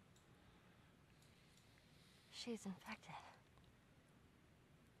 She's infected.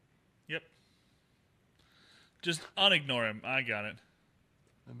 Yep. Just unignore him. I got it.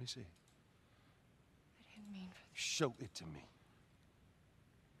 Let me see. I didn't mean for Show it to me.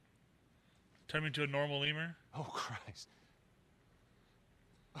 Turn me into a normal lemur. Oh, Christ.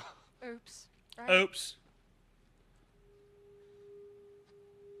 Oops. Right? Oops.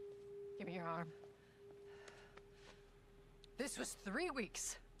 Give me your arm. This was 3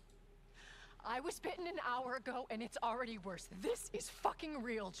 weeks. I was bitten an hour ago, and it's already worse. This is fucking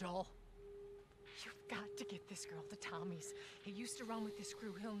real, Joel. You've got to get this girl to Tommy's. He used to run with this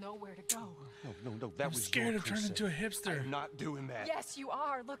crew. He'll know where to go. No. That I'm was scared your of turning into a crusade. hipster. I'm not doing that. Yes, you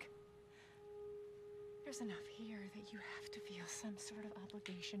are. Look. There's enough here that you have to feel some sort of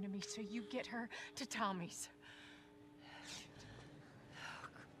obligation to me, so you get her to Tommy's.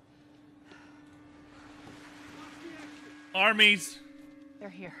 Armies. They're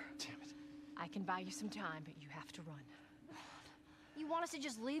here. Damn it. I can buy you some time, but you have to run. You want us to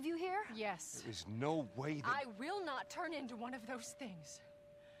just leave you here? Yes. There's no way that... I will not turn into one of those things.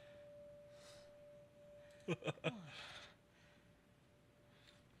 Come on.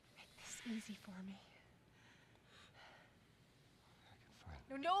 Make this easy for me. I can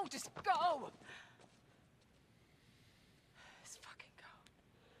find... No, just go! Just fucking go.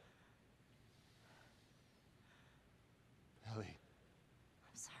 Ellie,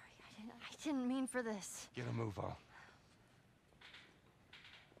 I'm sorry. I didn't mean for this. get a move on.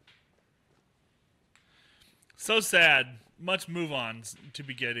 So sad. Much move-ons to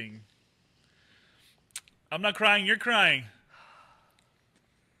be getting. I'm not crying. You're crying.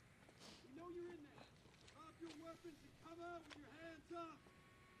 We know you're in there. Drop your weapons and come out with your hands up.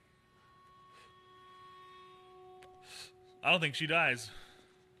 I don't think she dies.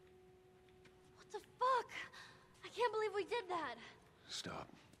 What the fuck? I can't believe we did that. Stop.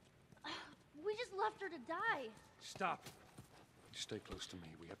 We just left her to die. Stop. Just stay close to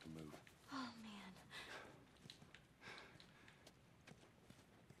me. We have to move. Oh, man.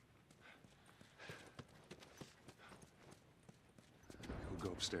 We'll go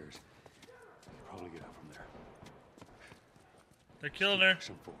upstairs. Probably get out from there. They're killing her.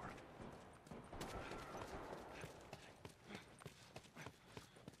 Section 4.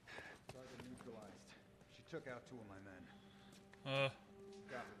 Target neutralized. She took out 2 of my men. Copy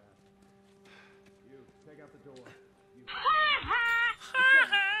that. You, take out the door. You.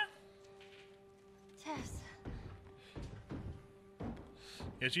 Tess.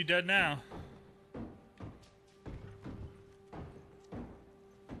 Yeah, she dead now.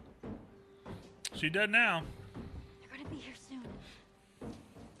 She dead now. They're gonna be here soon.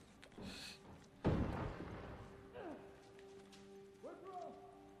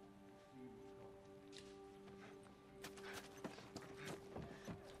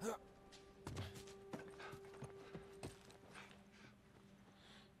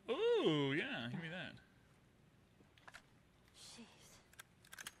 Ooh, yeah, give me that. Jeez.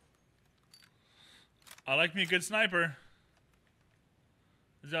 I like me a good sniper.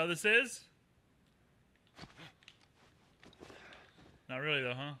 Is that what this is? Not really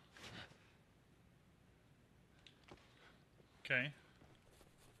though, huh? Okay.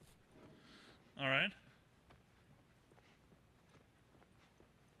 Alright.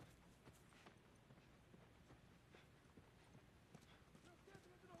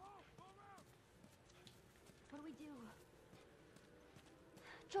 What do we do?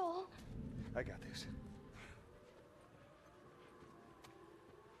 Joel? I got this.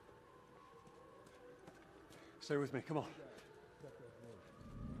 Stay with me. Come on.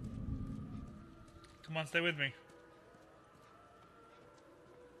 Come on, stay with me.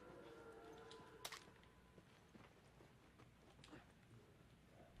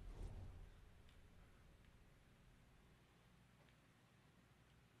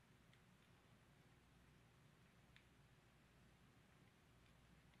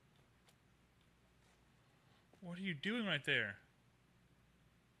 What are you doing right there?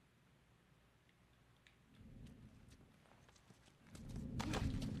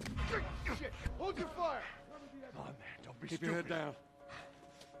 Shit! Hold your fire! Come on, man. Don't be stupid. Keep your head down.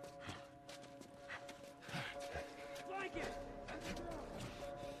 Blanket!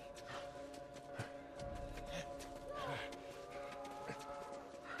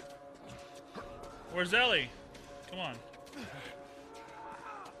 Where's Ellie? Come on.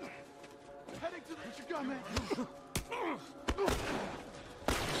 Heading to the... What you got, man? You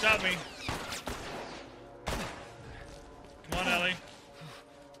shot me. Come on, Ellie.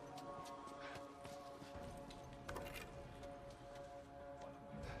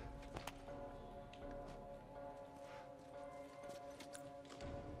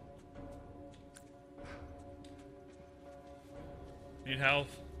 Need health.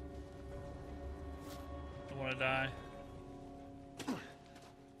 Don't want to die.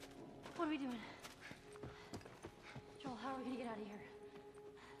 What are we doing? Joel, how are we gonna get out of here?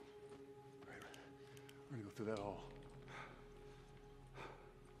 We're gonna go through that hall.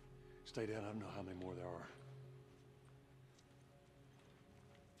 Stay down. I don't know how many more there are.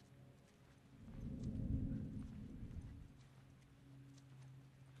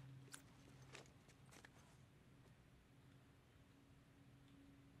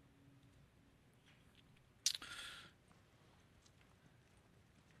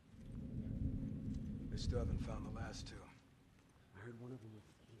 They still haven't found the last two. I heard one of them was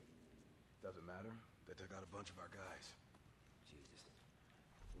a kid. Doesn't matter. They took out a bunch of our guys. Jesus.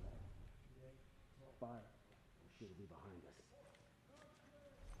 Fire. Should be behind us.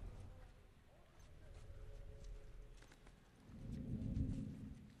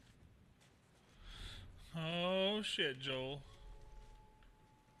 Oh shit, Joel.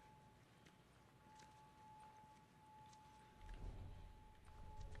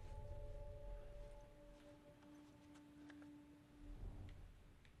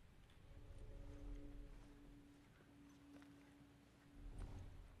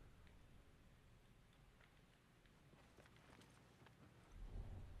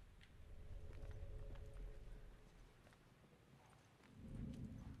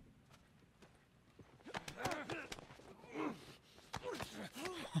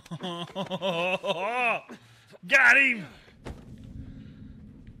 Got him!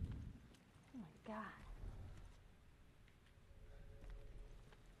 Oh my god.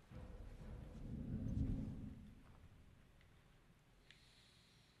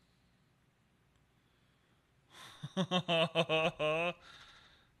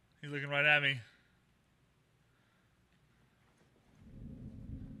 He's looking right at me.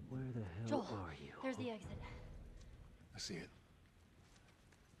 Where the hell Joel, are you? there's the exit. I see it.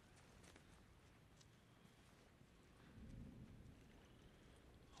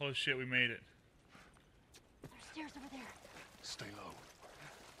 Holy shit, we made it. There's stairs over there. Stay low.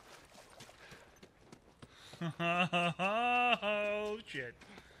 Oh shit.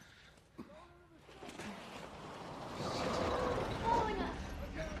 Following us.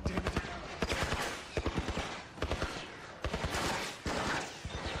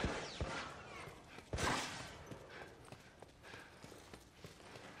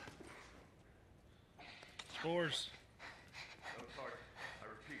 Doors. No target. I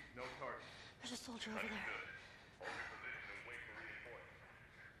repeat, no target. There's a soldier over there.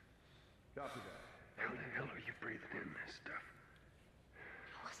 Copy that. How the hell are you breathing in this stuff?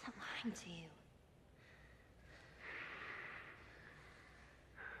 I wasn't lying to you.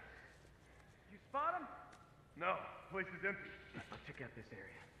 You spot him? No. Place is empty. I'll check out this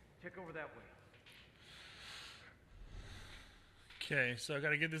area. Check over that way. Okay, so I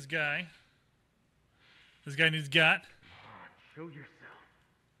gotta get this guy. This guy needs got. Show yourself.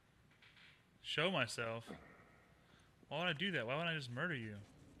 Show myself. Why would I do that? Why wouldn't I just murder you?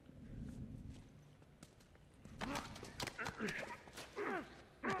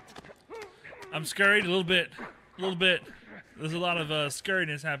 I'm scurried a little bit. A little bit. There's a lot of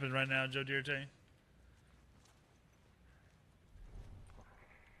scurriness happening right now, Joe Dierte.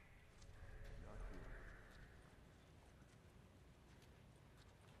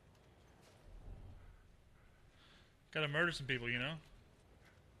 Gotta murder some people, you know?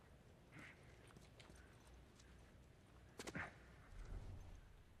 Come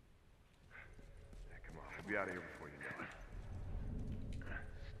on, we'll be out of here before you know it.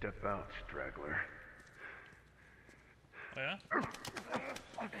 Step out, straggler. Oh, yeah?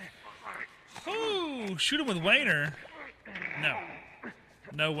 Ooh, shoot him with Wayner. No.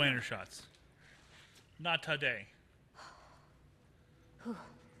 No Wayner shots. Not today.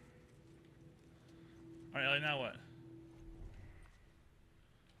 Alright, Ellie, now what?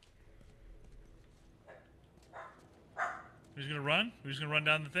 We're just gonna run? We're just gonna run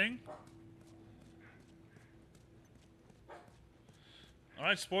down the thing?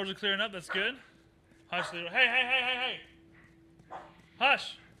 Alright, spores are clearing up, that's good. Hush, Leroy. Hey, hey, hey, hey, hey!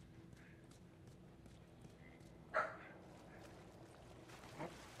 Hush!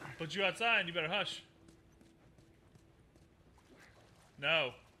 Put you outside, you better hush.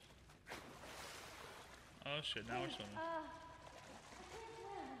 No. Oh shit, now we're swimming.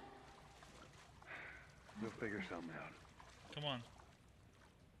 We'll figure something out. Come on.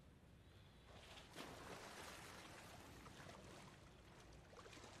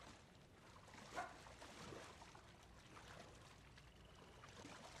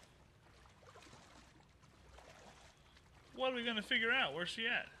 What are we gonna figure out? Where's she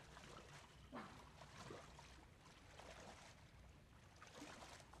at?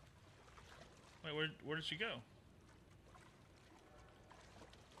 Wait, where did she go?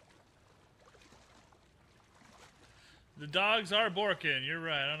 The dogs are borking. You're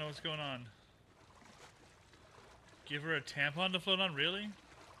right. I don't know what's going on. Give her a tampon to float on? Really?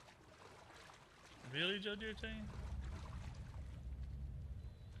 Really, Joe Dierte?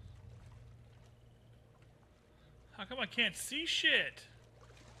 How come I can't see shit?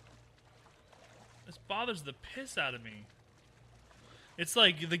 This bothers the piss out of me. It's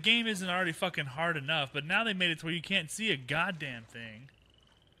like the game isn't already fucking hard enough, but now they made it to where you can't see a goddamn thing.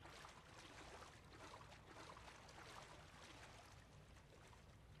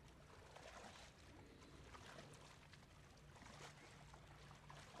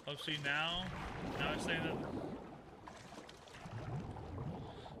 Oh, see now it's saying that.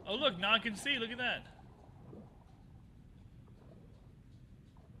 Oh look, now I can see. Look at that.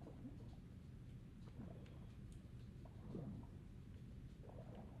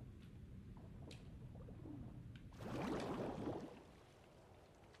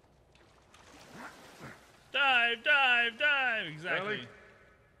 Dive, dive, dive! Exactly.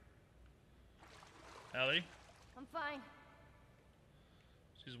 Ellie? I'm fine.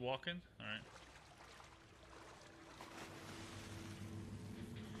 She's walking? Alright.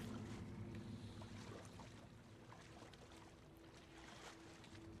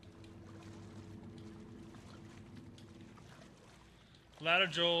 Ladder,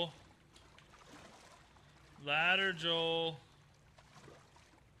 Joel. Ladder, Joel.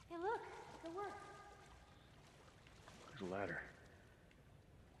 Hey, look, it worked. There's a ladder.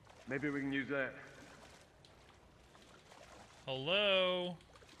 Maybe we can use that. Hello?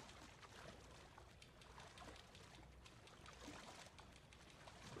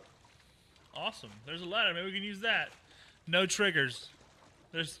 Awesome. There's a ladder. Maybe we can use that. No triggers.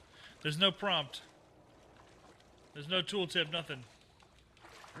 There's no prompt. There's no tooltip, nothing.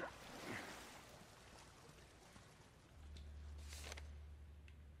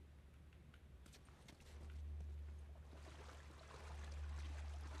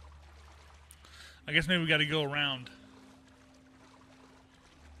 I guess maybe we got to go around.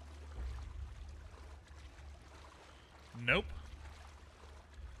 Nope.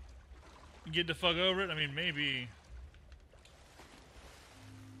 Get the fuck over it? I mean, maybe.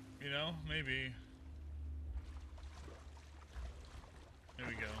 You know, maybe. There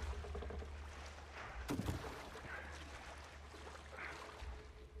we go.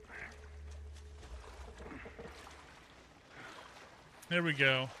 There we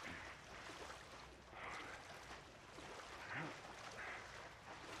go.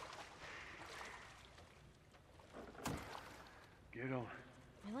 Get on.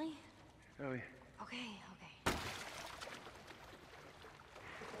 Really? Ellie. Okay, okay.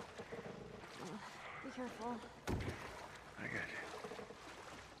 Be careful. I got you.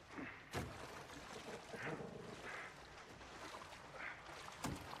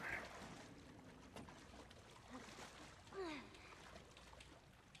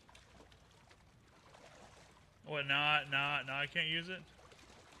 What, not, I can't use it?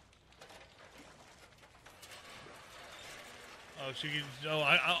 Oh, she can,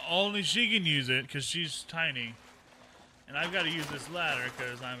 only she can use it because she's tiny. And I've got to use this ladder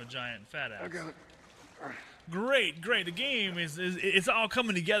because I'm a giant fat ass. I got it. Great, great. The game is it's all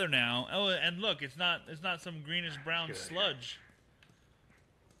coming together now. Oh, and look, it's not some greenish brown sludge.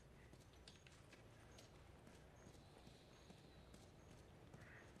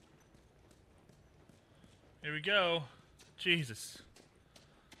 Here we go. Jesus.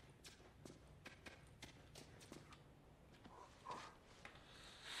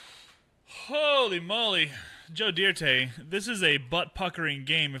 Holy moly. Joe Dierte, this is a butt-puckering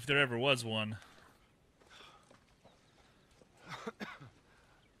game if there ever was one.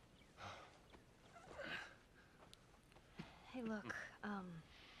 Hey, look,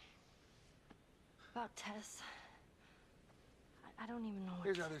 about Tess. I don't even know what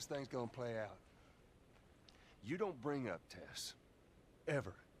Here's how this thing's gonna play out. You don't bring up Tess.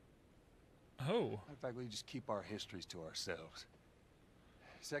 Ever. Oh. In fact, we just keep our histories to ourselves.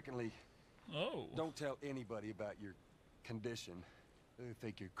 Secondly, Oh. don't tell anybody about your condition. They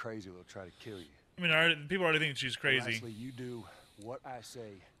think you're crazy, they'll try to kill you. I mean, people already think she's crazy. Lastly, you do what I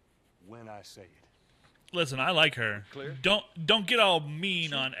say when I say it. Listen, I like her. Clear? Don't get all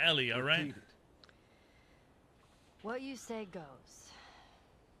mean on Ellie, all right? Repeat it. What you say goes.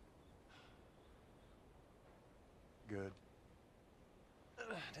 Good.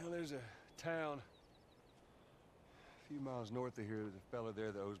 Now there's a town a few miles north of here. There's a fella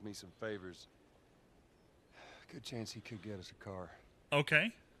there that owes me some favors. Good chance he could get us a car.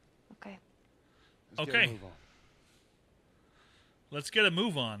 Okay. Okay. Let's Okay. get a move on. Let's get a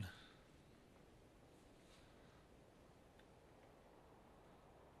move on.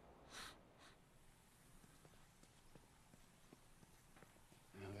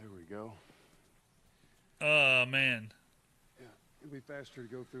 Now, there we go. Oh, man. Yeah, it'll be faster to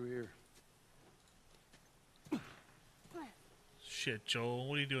go through here. Shit, Joel.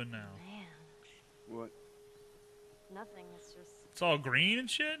 What are you doing now? Man, What? nothing. It's just It's all green and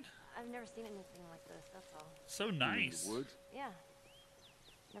shit? I've never seen anything like this. That's all. So In nice. the woods? Yeah.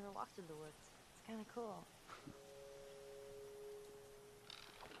 Never walked through the woods. It's kind of cool.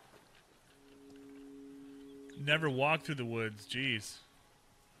 Never walked through the woods. Jeez.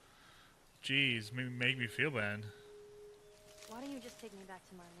 Jeez, make me feel bad. Why don't you just take me back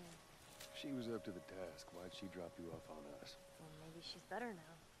to Marlene? She was up to the task. Why'd she drop you off on us? Well, maybe she's better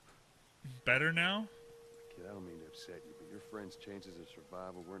now. Better now? Kid, I don't mean to upset you, but your friend's chances of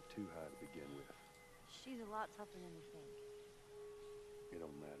survival weren't too high to begin with. She's a lot tougher than you think. It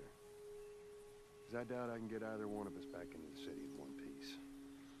don't matter. Because I doubt I can get either one of us back into the city in one piece.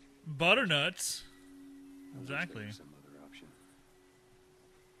 Butternuts. I wish Exactly. there was some other option.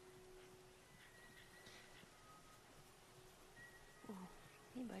 Oh,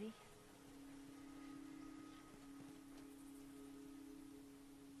 hey, buddy.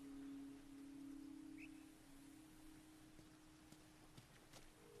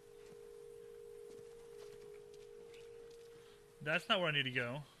 That's not where I need to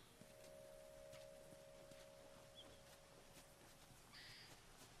go.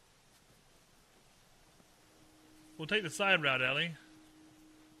 We'll take the side route, Ellie.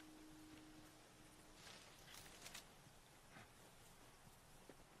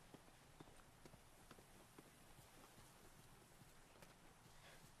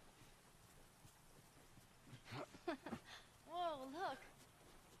 Whoa, look!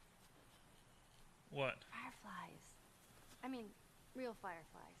 What? Fireflies. I mean, real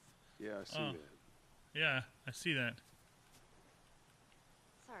fireflies. Yeah, I see Oh. that. Yeah, I see that.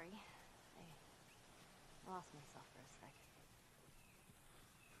 Sorry. I lost myself for a sec.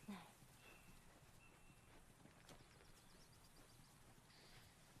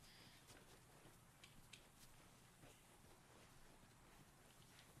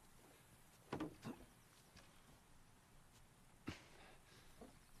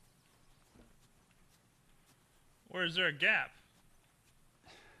 Or is there a gap?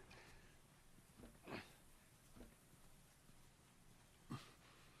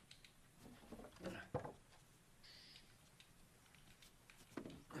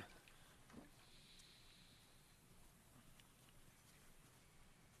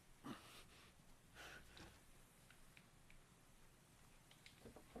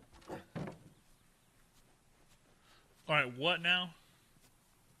 All right, what now?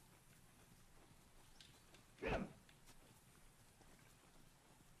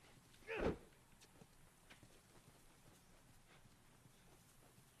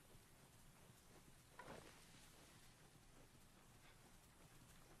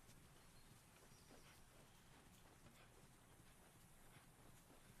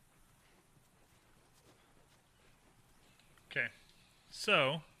 Okay,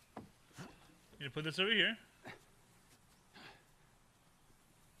 so you put this over here.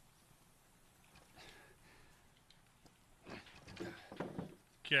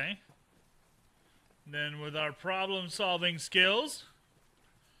 Okay. Then with our problem-solving skills,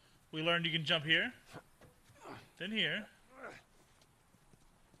 we learned you can jump here, then here.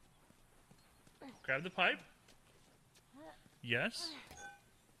 Grab the pipe. Yes.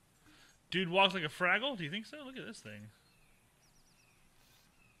 Dude walks like a Fraggle? Do you think so? Look at this thing.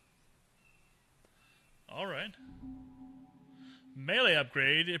 Alright. Melee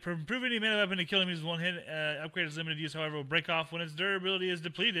upgrade. Improve any melee weapon to kill enemies with one hit. Upgrade is limited use, however, will break off when its durability is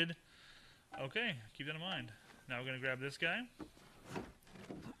depleted. Okay, keep that in mind. Now we're going to grab this guy.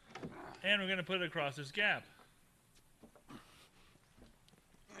 And we're going to put it across this gap.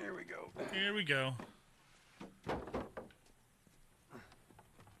 Here we go. Here we go.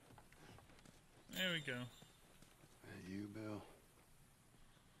 There we go. You, Bill?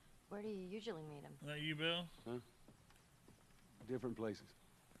 Where do you usually meet him? Is that you, Bill? Huh? Different places.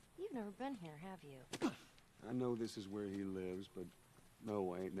 You've never been here, have you? I know this is where he lives, but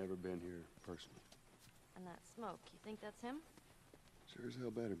no, I ain't never been here personally. And that smoke, you think that's him? Sure as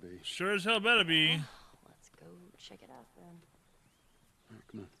hell better be. Sure as hell better be. Let's go check it out then. All right,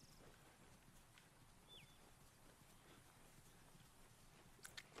 come on.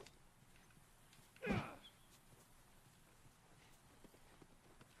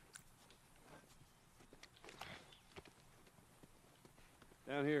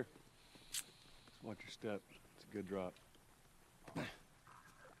 Down here. Just watch your step. It's a good drop.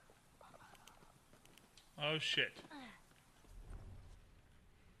 Oh, shit.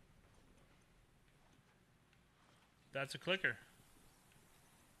 That's a clicker.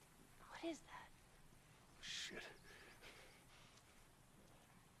 What is that? Shit.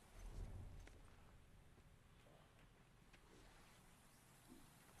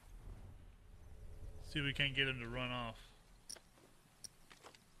 See if we can't get him to run off.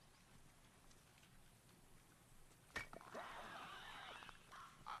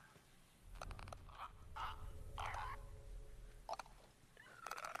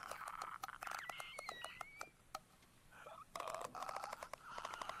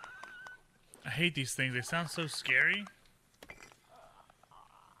 I hate these things. They sound so scary.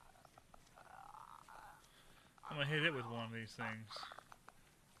 I'm gonna hit it with one of these things.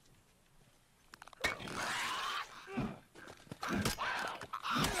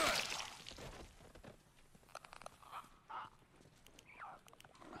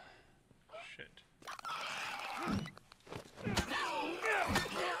 Shit.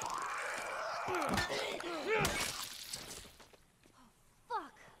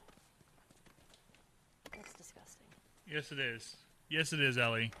 Fuck! That's disgusting. Yes, it is. Yes, it is,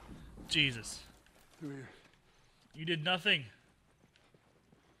 Ellie. Jesus. Through here. You did nothing.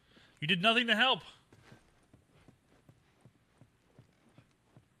 You did nothing to help.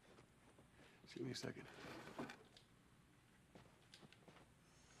 Just give me a second.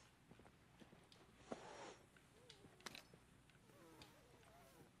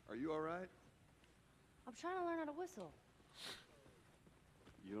 Are you all right? I'm trying to learn how to whistle.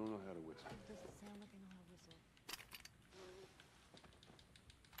 You don't know how to whistle. It doesn't sound like I know how to whistle.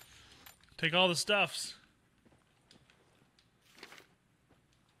 Take all the stuffs.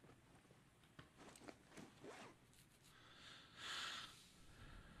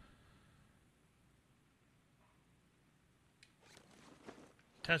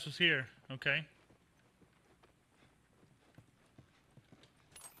 Tess was here. Okay.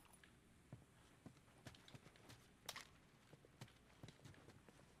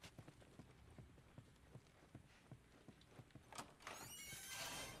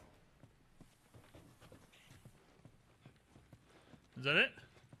 Is that it?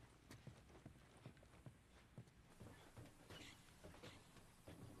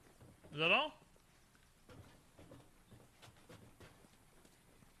 Is that all?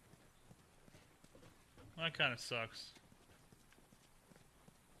 That kind of sucks.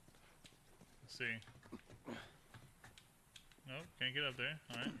 Let's see. Nope, can't get up there.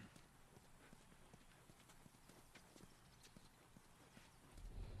 Alright.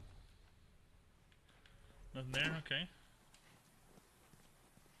 Nothing there? Okay.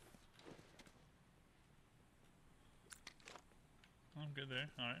 I'm good there.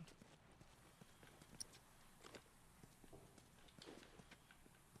 Alright.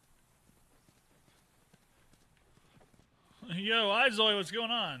 Yo, Izoy, what's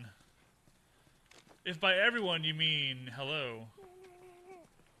going on? If by everyone you mean hello.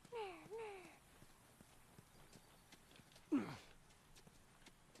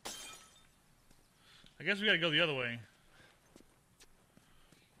 I guess we gotta go the other way.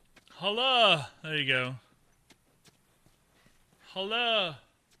 Hello! There you go. Hello!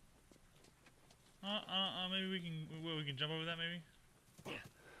 Maybe we can jump over that, maybe? Yeah.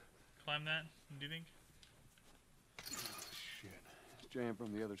 Climb that, do you think? Shit. It's jammed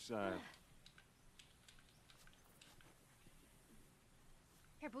from the other side.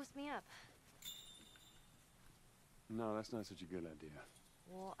 Here, boost me up. No, that's not such a good idea.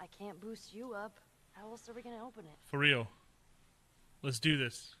 Well, I can't boost you up. How else are we gonna open it? For real. Let's do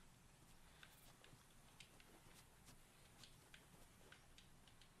this.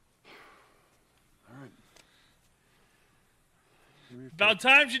 About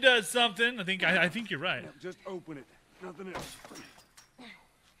time she does something. I think you're right. Yeah, just open it. Nothing else.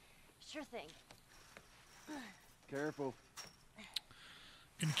 Sure thing. Careful.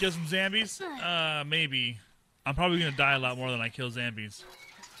 Gonna kill some zombies? Maybe. I'm probably gonna die a lot more than I kill zombies.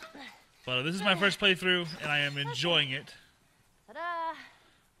 But this is my first playthrough, and I am enjoying it. Ta-da!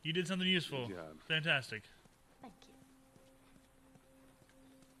 You did something useful. Good job. Fantastic. Thank you.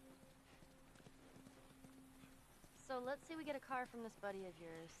 So let's say we get a car from this buddy of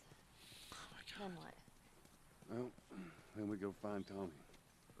yours. Oh my God. Then what? Well, then we go find Tommy.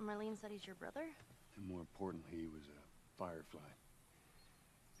 Marlene said he's your brother? And more importantly, he was a firefly.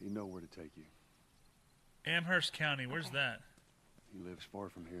 He know where to take you. Amherst County, where's that? He lives far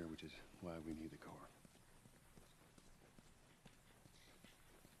from here, which is why we need the car.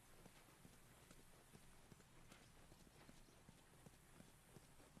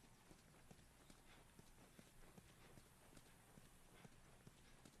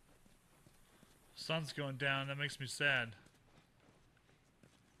 Sun's going down, that makes me sad.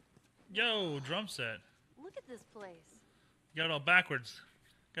 Yo, drum set. Look at this place. Got it all backwards.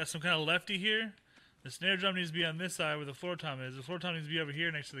 Got some kind of lefty here. The snare drum needs to be on this side where the floor tom is. The floor tom needs to be over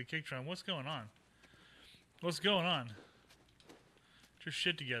here next to the kick drum. What's going on? What's going on? Get your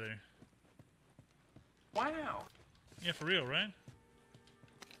shit together. Wow. Yeah, for real, right?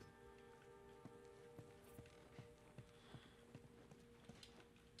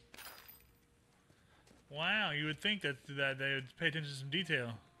 Wow, you would think that they would pay attention to some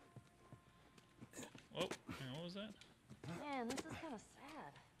detail. Oh, hang on, what was that? Man, this is kind of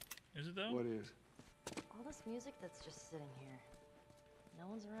sad. Is it though? What is? All this music that's just sitting here. No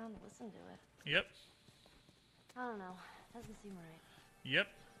one's around to listen to it. Yep. I don't know. Doesn't seem right. Yep.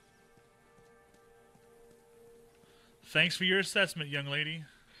 Thanks for your assessment, young lady.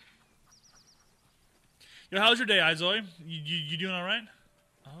 Yo, how's your day, Izoy? You doing all right?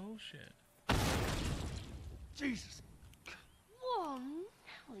 Oh shit. Jesus! Whoa,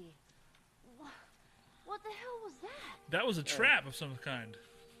 Nelly. What the hell was that? That was a trap of some kind.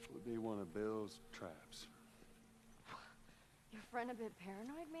 Would be one of Bill's traps. Your friend a bit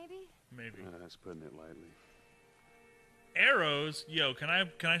paranoid, maybe? Maybe. That's putting it lightly. Arrows? Yo, can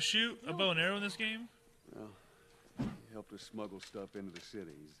I shoot a bow and arrow in this game? Well, he helped us smuggle stuff into the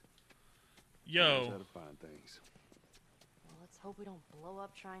cities. Knows Yo. how to find things. Well, let's hope we don't blow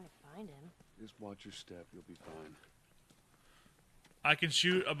up trying to find him. Just watch your step. You'll be fine. I can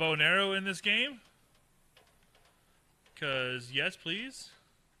shoot a bow and arrow in this game? 'Cause yes, please.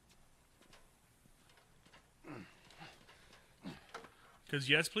 'Cause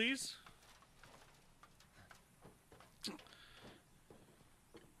yes, please.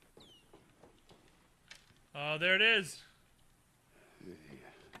 Oh, there it is. Yeah,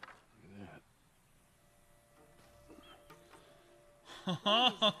 look at Ha ha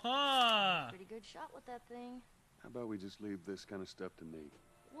ha ha. Pretty good shot with that thing. How about we just leave this kind of stuff to me?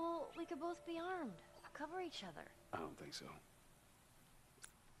 Well, we could both be armed. Cover each other. I don't think so.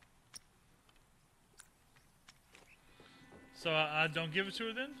 So I don't give it to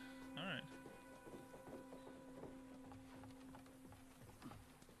her then? Alright.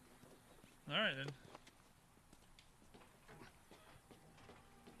 Alright then.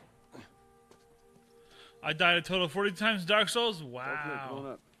 I died a total of 40 times in Dark Souls? Okay, come Wow. on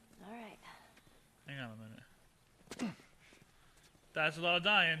up. All right. Hang on a minute. That's a lot of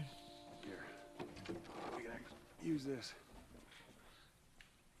dying. Here. We can use this.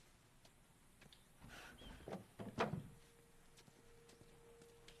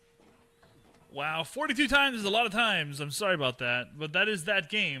 Wow, 42 times is a lot of times. I'm sorry about that. But that is that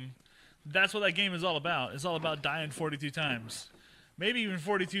game. That's what that game is all about. It's all about dying 42 times. Maybe even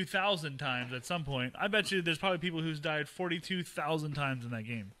 42,000 times at some point. I bet you there's probably people who's died 42,000 times in that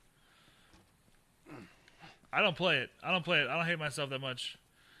game. I don't play it. I don't hate myself that much.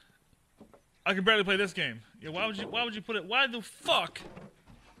 I can barely play this game. Yeah, why would you put it? Why the fuck?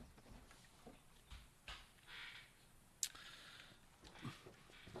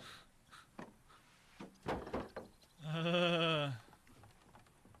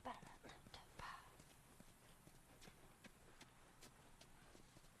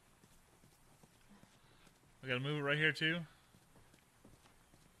 I gotta move it right here too.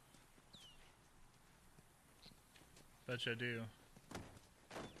 Bet you I do.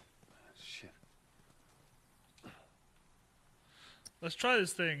 Shit. Let's try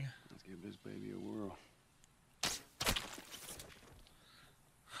this thing. Let's give this baby a whirl.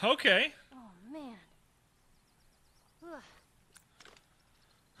 Okay. Oh, man. Ugh.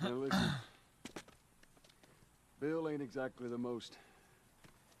 Now listen. Bill ain't exactly the most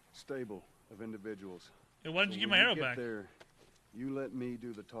stable of individuals. Hey, why didn't So you give when my arrow get back? There, You let me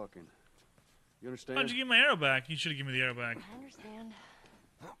do the talking. You understand? Why'd you give me my arrow back? You should have given me the arrow back. I understand.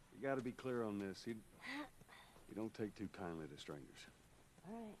 You gotta be clear on this. You don't take too kindly to strangers.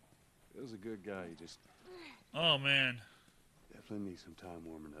 All right. Bill's a good guy. He just Oh, man. definitely needs some time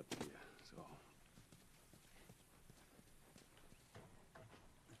warming up to you. So.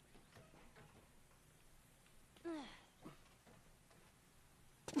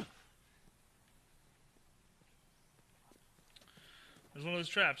 There's one of those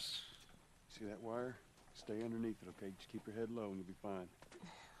traps. See that wire? Stay underneath it, okay? Just keep your head low and you'll be fine.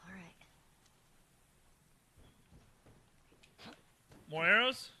 All right. More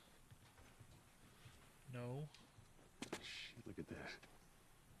arrows? No. Shit, look at that.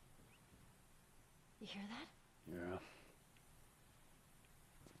 You hear that? Yeah.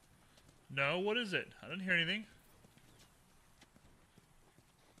 No, what is it? I didn't hear anything.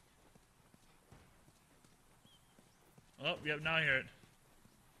 Oh, yep, now I hear it.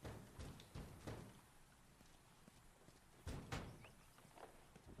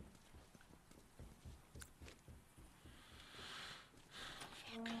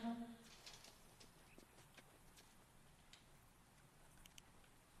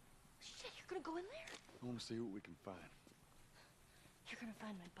 Shit, you're gonna go in there? I want to see what we can find. You're gonna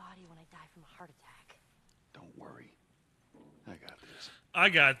find my body when I die from a heart attack. Don't worry. I got this. I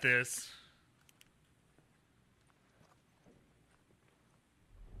got this.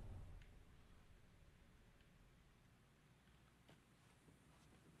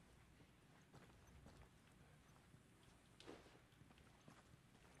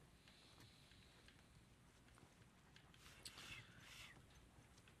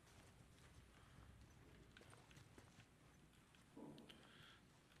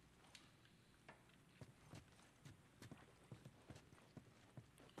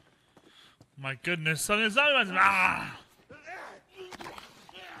 My goodness, son is ah!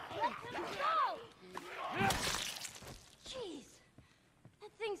 Jeez,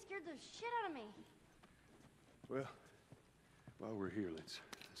 that thing scared the shit out of me. Well, while we're here, let's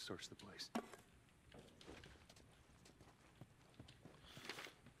search the place.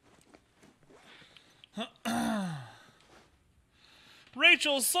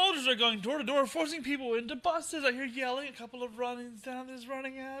 Rachel, soldiers are going door to door, forcing people into buses. I hear yelling, a couple of runnings down this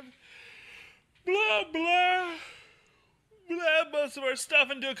running ad. Blah, blah. Blah, most of our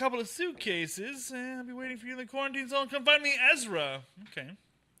stuff into a couple of suitcases. I'll be waiting for you in the quarantine zone. Come find me, Ezra. Okay.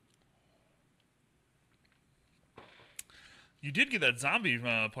 You did get that zombie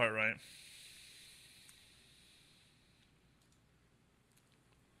part right.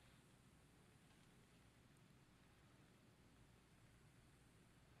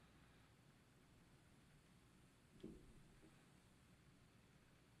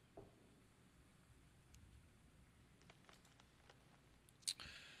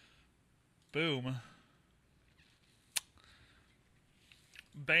 Boom.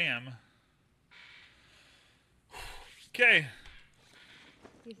 Bam. Okay.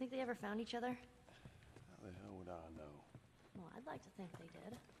 Do you think they ever found each other? How the hell would I know? Well, I'd like to think they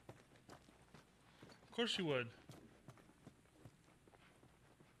did. Of course you would.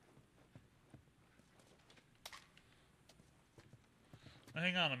 Now,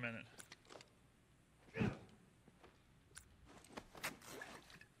 hang on a minute.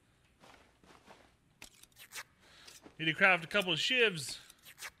 Need to craft a couple of shivs.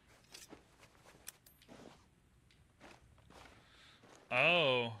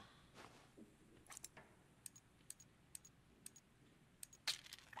 Oh.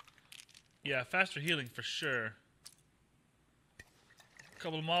 Yeah, faster healing for sure. A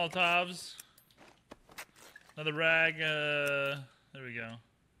couple of Molotovs. Another rag. There we go.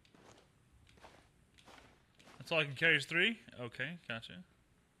 That's all I can carry is 3? Okay, gotcha.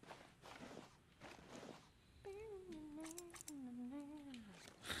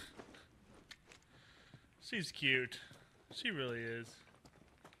 She's cute. She really is.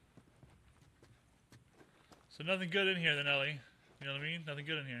 So nothing good in here then, Ellie. You know what I mean? Nothing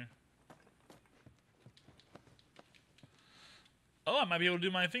good in here. Oh, I might be able to do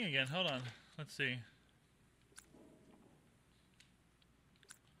my thing again. Hold on. Let's see.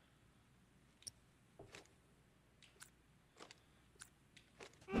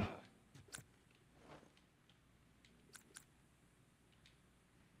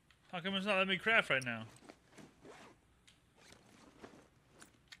 How come it's not letting me craft right now?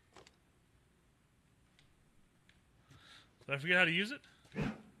 Did I forget how to use it?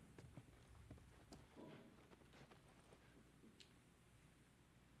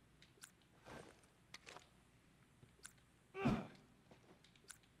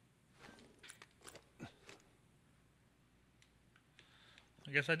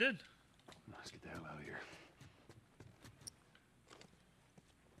 I guess I did. Let's get the hell out of here.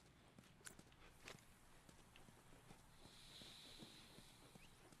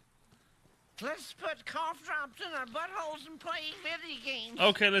 Let's put cough drops in our buttholes and play video games.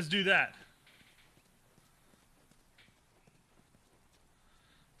 Okay, let's do that.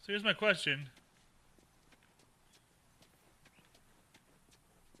 So here's my question.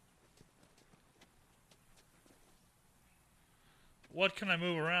 What can I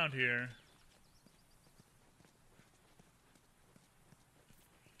move around here?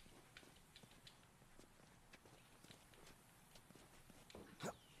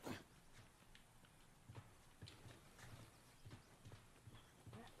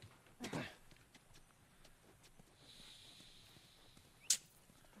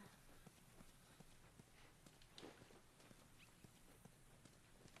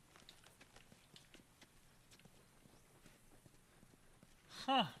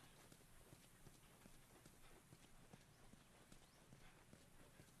 Huh.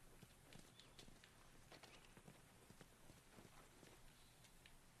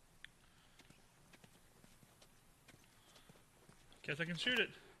 Guess I can shoot it.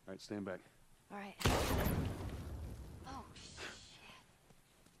 All right, stand back. All right. Oh, shit.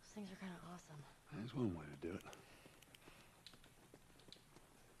 Those things are kind of awesome. There's one way to do it.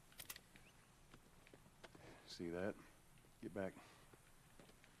 See that? Get back.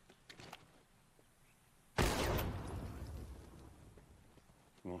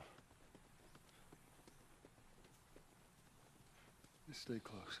 Come on. Just stay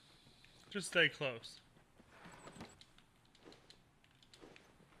close. Just stay close.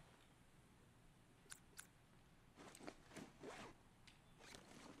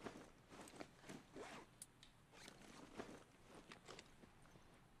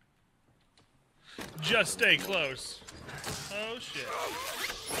 Just stay close. Oh shit.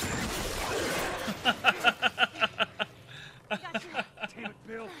 Damn it,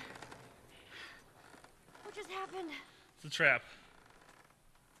 Bill. What just happened? It's a trap.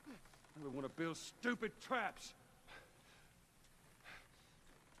 Another one of Bill's stupid traps.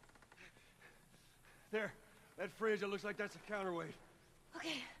 There. That fridge, it looks like that's a counterweight.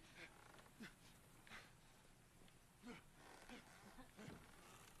 Okay.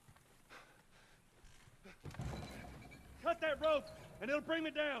 Cut that rope, and it'll bring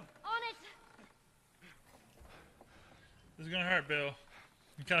me down. On it! This is gonna hurt, Bill.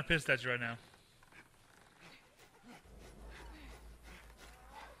 I'm kind of pissed at you right now.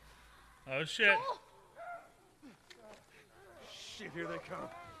 Oh shit. Oh. Shit, here they come.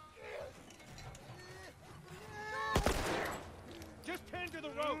 Just tend to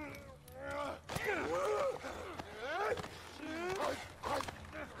the rope.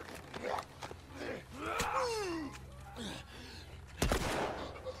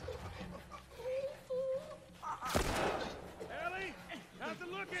 Ellie, how's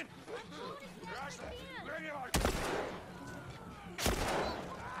it looking?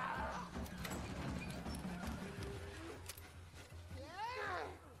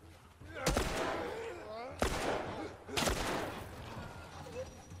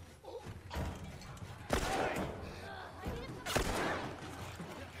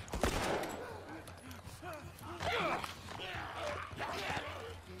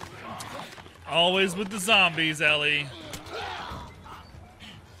 Always with the zombies, Ellie.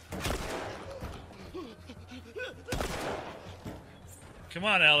 Come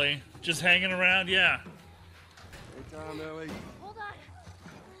on, Ellie. Just hanging around, yeah. Hey, Tom, Ellie. Hold on.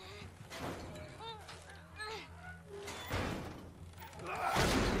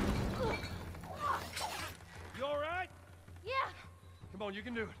 You all right? Yeah. Come on, you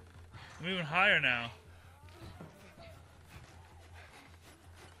can do it. I'm moving higher now.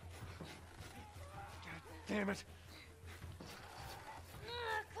 Damn it.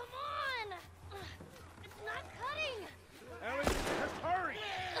 Come on. It's not cutting. Ellie, just hurry.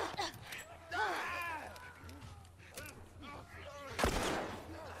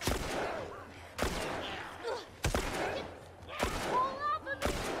 Pull off of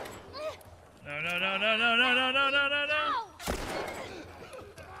me. No, no, no, no, no, no, no, no, no, no, no. Ow.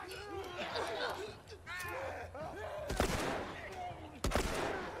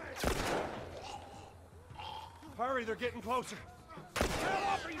 Hurry, they're getting closer. Get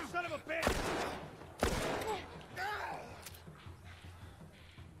off her, you son of a bitch!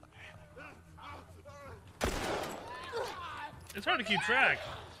 It's hard to keep track.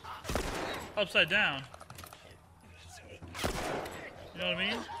 Upside down. You know what I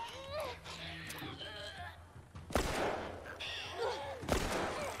mean? Over here.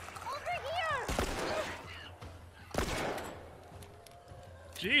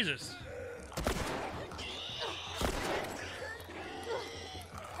 Jesus.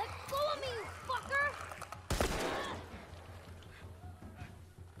 Let go of me, you fucker!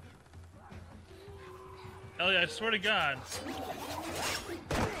 Ellie, I swear to God.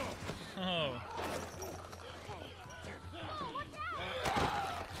 Oh.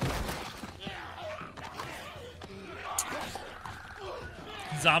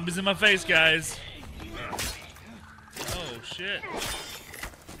 Zombies in my face, guys. Oh, shit.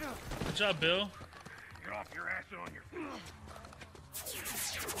 Good job, Bill. Get off your ass on your feet.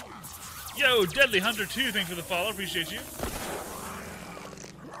 Yo, Deadly Hunter 2, thanks for the follow. Appreciate you.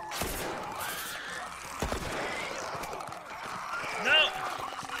 No!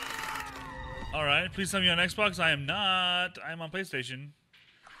 Alright, please tell me on Xbox. I am not. I am on PlayStation.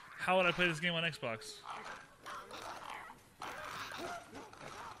 How would I play this game on Xbox?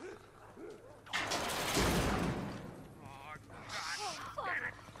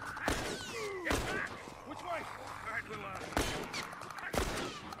 Which way? All right, little, on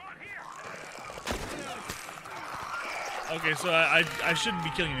here. Okay, so I shouldn't be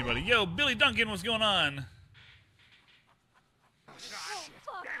killing anybody. Yo, Billy Duncan, what's going on?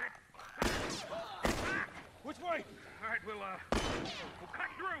 Which way? All right, we'll cut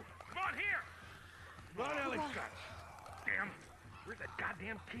through. Come on here. Come on, Ellie. Damn. Where's that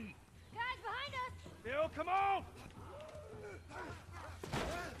goddamn key? Guys, behind us! Bill, come on!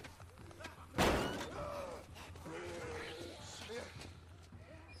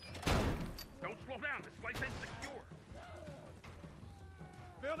 Don't slow down. This place ain't secure.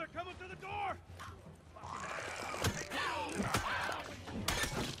 Bill, they're coming through the door!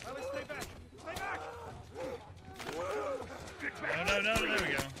 Ellie, stay back! Stay back! No, there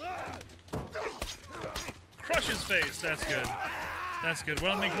we go. Crush his face, that's good. That's good.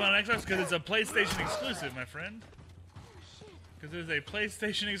 Well, make one on Xbox because it's a PlayStation exclusive, my friend. Because it is a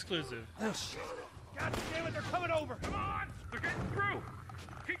PlayStation exclusive. God damn it, they're coming over! Come on. They're getting through.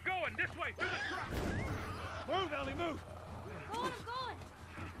 Keep going. This way. Through the truck. Move, Ellie, move! I'm going!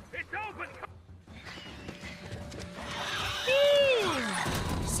 It's open.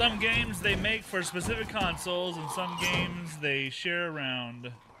 Some games they make for specific consoles, and some games they share around.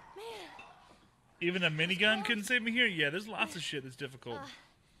 Man. Even a minigun couldn't save me here? Yeah, there's lots of shit that's difficult.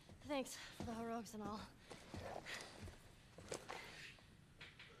 Thanks for the heroics and all.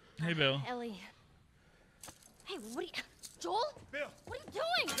 Hey, Bill. Ellie. Hey, what are you... Joel? Bill! What are you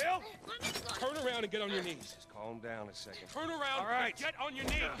doing? Bill! Let me go. Turn around and get on your knees. Just calm down a second. Turn around All right. and get on your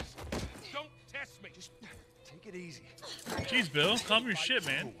knees! Don't test me! Just take it easy. Jeez, Bill, calm your shit,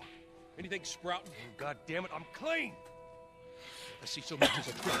 man. Anything sprouting? Oh, God damn it, I'm clean. I see so much as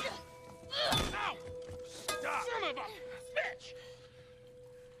a threat. Ow! Stop! Son of a bitch!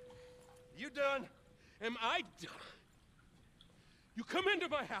 You done? Am I done? You come into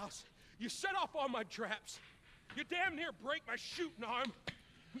my house, you set off all my traps, you damn near break my shooting arm.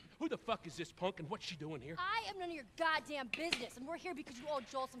 Who the fuck is this punk and what's she doing here? I am none of your goddamn business, and we're here because you owe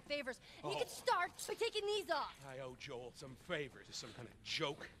Joel some favors. And you can start by taking these off. I owe Joel some favors. Is some kind of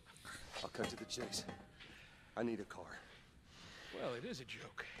joke? I'll cut to the chase. I need a car. Well, it is a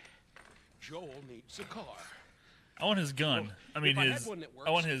joke. Joel needs a car. I want his gun. Well, I mean, if I had his. one that works,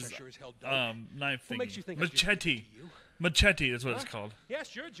 I want which his I sure as hell don't. knife What thing. makes you think I just Machete. lied to you? Machete is what it's called. Yeah,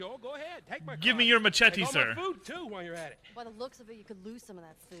 sure, Joel. Go ahead. Take my Give car. me your machete, Take all sir. my food, too, while you're at it. By the looks of it, you could lose some of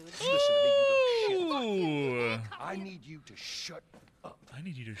that food. Listen to me, you little shit. Ooh. I need you to shut up. I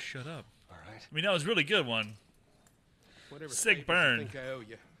need you to shut up. All right? I mean, that was a really good one. Whatever Sick favors burn. you think I owe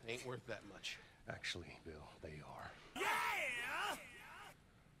you ain't worth that much. Actually, Bill, they are. Yeah!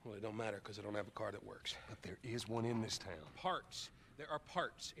 Well, it don't matter because I don't have a car that works. But there is one in this town. Parts. There are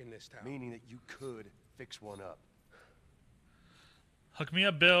parts in this town. Meaning that you could fix one up. Hook me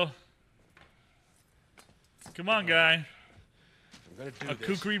up, Bill. Come on, guy. I'm gonna do A this.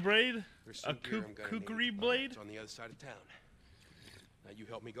 kukri braid? There's A some gear I'm gonna kukri need. blade? It's on the other side of town. Now you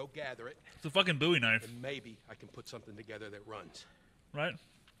help me go gather it, It's a fucking Bowie knife, and maybe I can put something together that runs. right?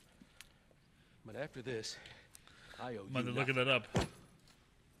 But after this, I owe I'm about you to look nothing. that up.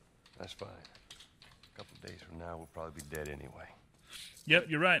 That's fine. A couple days from now, we'll probably be dead anyway. Yep,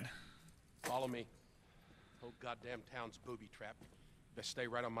 you're right. Follow me. Whole goddamn town's booby trap. Best stay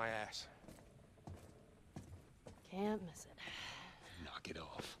right on my ass. Can't miss it. Knock it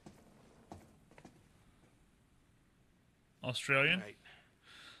off. Australian? Right.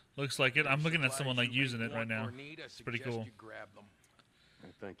 Looks like it. I'm looking at Supplies someone like you using may it right want now. or need, I It's pretty suggest cool. You grab them. Hey,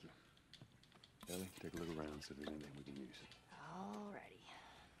 thank you. Ellie, take a look around, see if there's anything we can use. Alrighty.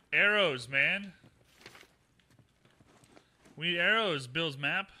 Arrows, man. We need arrows, Bill's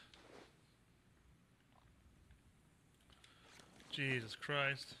map. Jesus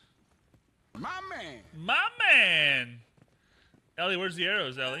Christ. My man. My man. Ellie, where's the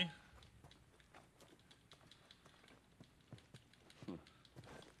arrows, Ellie?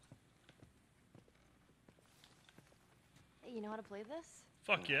 Hey, you know how to play this?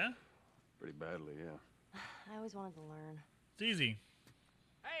 Fuck yeah. Pretty badly, yeah. I always wanted to learn. It's easy.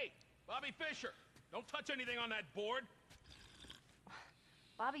 Hey, Bobby Fischer, don't touch anything on that board.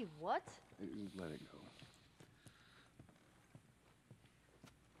 Bobby, what? Let it go.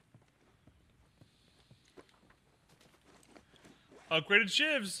 Upgraded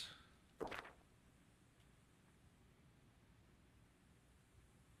shivs.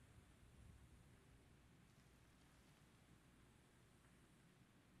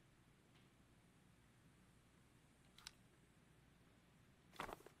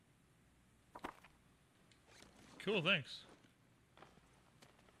 Cool, thanks.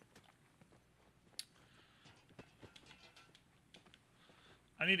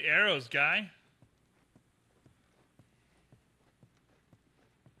 I need arrows, guy.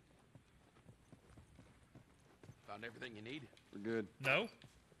 Found everything you need? We're good. No.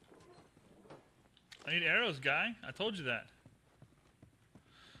 I need arrows, guy. I told you that.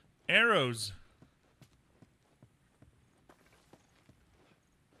 Arrows.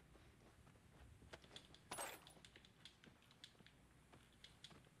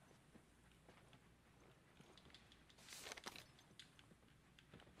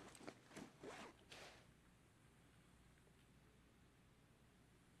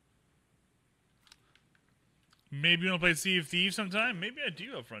 Maybe you want to play Sea of Thieves sometime? Maybe I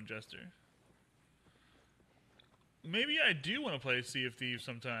do up front, Jester. Maybe I do want to play Sea of Thieves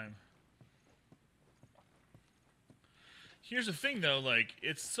sometime. Here's the thing, though. Like,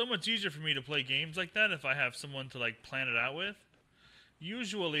 it's so much easier for me to play games like that if I have someone to, like, plan it out with.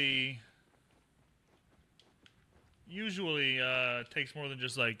 Usually, it takes more than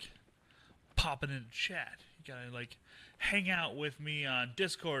just, like, popping in chat. You gotta, like, hang out with me on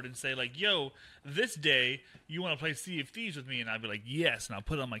Discord and say, like, yo, this day you want to play Sea of Thieves with me, and I'll be like, yes, and I'll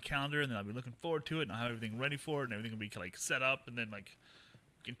put it on my calendar, and then I'll be looking forward to it, and I'll have everything ready for it, and everything will be like set up, and then like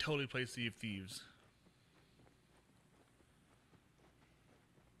we can totally play Sea of Thieves.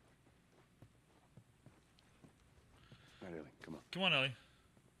 All right, Ellie, come on. Come on, Ellie.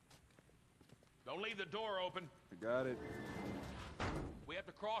 Don't leave the door open. I got it. We have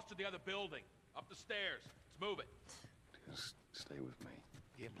to cross to the other building. Up the stairs. Let's move it. Just stay with me.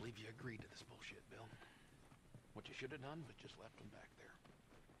 Can't believe you agreed to this bullshit, Bill. What you should have done was just left them back there.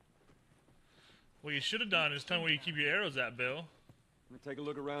 What you should have done is tell me where you keep your arrows at, Bill. Let me take a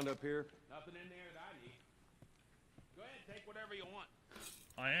look around up here. Nothing in there that I need. Go ahead, take whatever you want.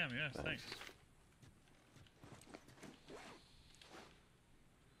 I am, yes, thanks.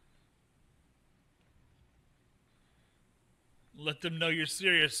 Let them know you're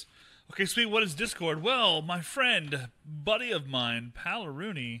serious. Okay, sweet, what is Discord? Well, my friend, buddy of mine,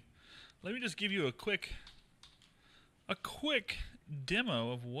 Palaruni, let me just give you a quick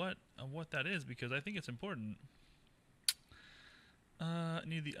demo of what that is, because I think it's important. I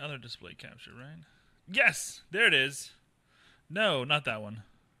need the other display capture, right? Yes, there it is. No, not that one.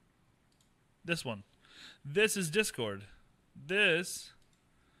 This one. This is Discord. This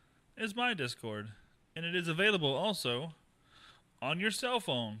is my Discord, and it is available also on your cell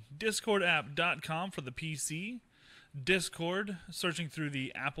phone. Discordapp.com for the PC. Discord, searching through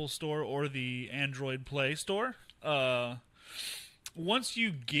the Apple Store or the Android Play Store. Once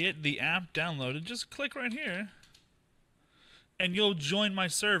you get the app downloaded, just click right here, and you'll join my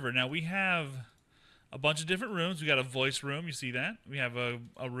server. Now, we have a bunch of different rooms. We got a voice room, you see that. We have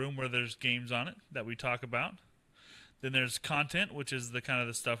a room where there's games on it that we talk about. Then there's content, which is the kind of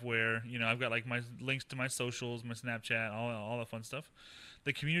the stuff where, you know, I've got like my links to my socials, my Snapchat, all that fun stuff.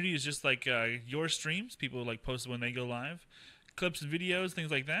 The community is just like your streams. People like post when they go live. Clips and videos, things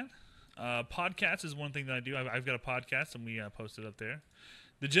like that. Podcasts is one thing that I do. I've got a podcast, and we post it up there.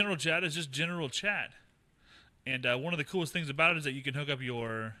 The general chat is just general chat. And one of the coolest things about it is that you can hook up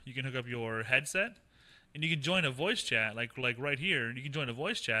your headset, and you can join a voice chat, like right here. And you can join a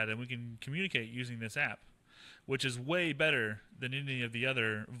voice chat, and we can communicate using this app, which is way better than any of the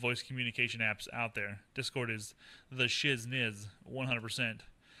other voice communication apps out there. Discord is the shiz-niz, 100%.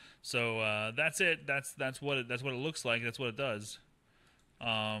 So that's it. That's what it looks like. That's what it does.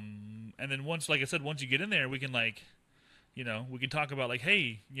 And then once, like I said, once you get in there, we can like, you know, we can talk about like,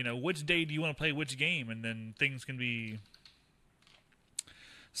 hey, you know, which day do you want to play which game, and then things can be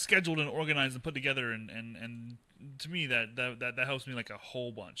scheduled and organized and put together. And to me, that helps me like a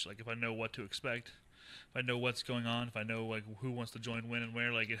whole bunch. Like if I know what to expect. If I know what's going on, if I know like who wants to join when and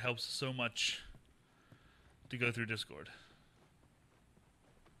where, like it helps so much to go through Discord.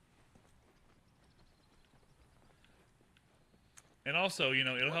 And also, you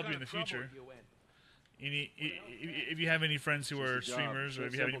know, it'll help you in the future. If you have any friends who are streamers, or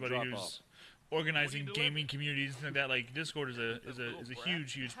if you have anybody who's organizing gaming communities and like that, like Discord is a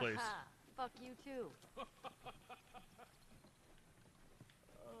huge place. Fuck you too.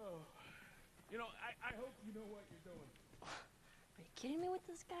 You know, I hope you know what you're doing. Are you kidding me with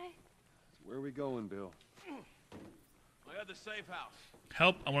this guy? Where are we going, Bill? My other safe house.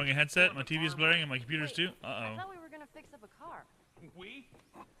 Help! I'm wearing a headset. My TV is blaring, and my computer's too. I thought we were gonna fix up a car. We?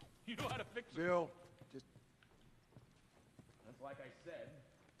 You know how to fix it? Bill, just... That's like I said.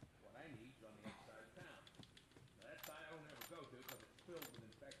 What I need is on the outside of town. Now, that side I don't ever go to because it's filled with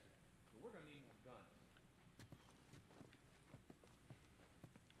infected. So we're gonna need more guns.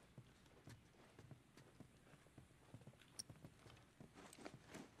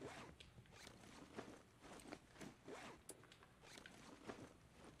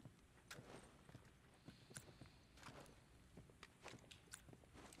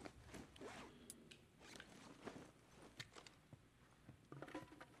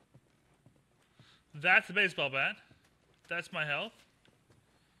 That's the baseball bat. That's my health.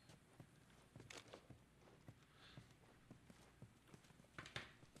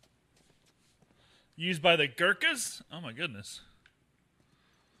 Used by the Gurkhas? Oh my goodness.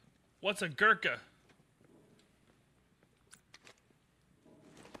 What's a Gurkha?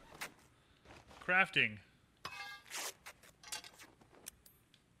 Crafting.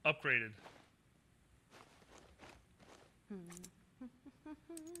 Upgraded.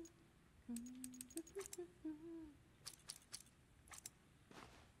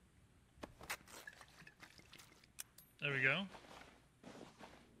 There we go.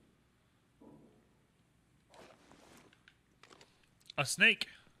 A snake.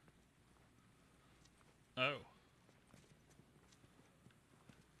 Oh.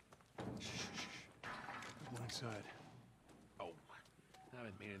 One side. Oh, I've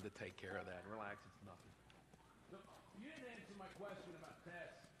been meaning to take care of that. Relax, it's nothing. So, you didn't answer my question about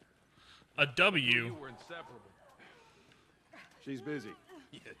Tess. A W. You were inseparable. She's busy.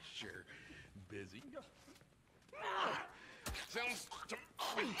 Yeah, sure. Busy. Sounds to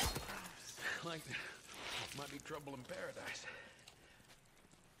me like there might be trouble in paradise.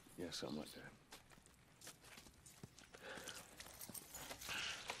 Yeah, something like that.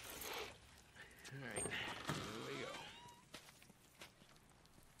 All right, here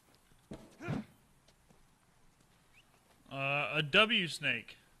we go. A W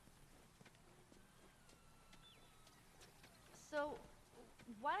snake. So,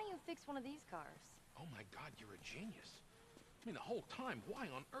 why don't you fix one of these cars? Oh my God, you're a genius. I mean, the whole time, why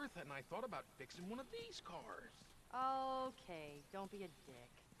on earth hadn't I thought about fixing one of these cars? Okay, don't be a dick.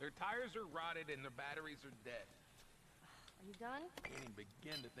 Their tires are rotted and their batteries are dead. Are you done? Can't even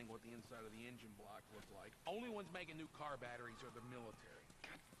begin to think what the inside of the engine block looked like. Only ones making new car batteries are the military.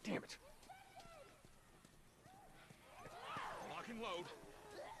 God damn it. Lock and load.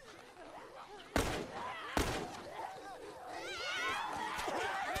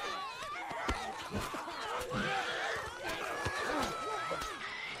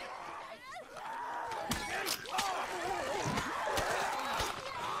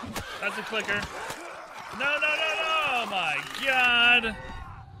 That's a clicker. No, no, no, no! Oh my God!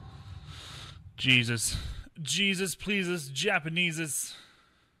 Jesus. Jesus, please us, Japaneses.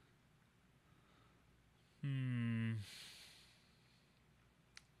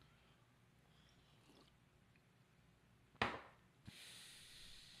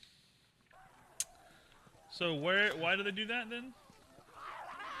 So why do they do that then?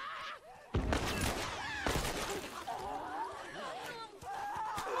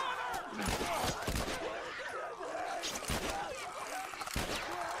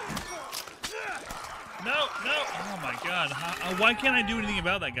 No, no! Oh my God! Why can't I do anything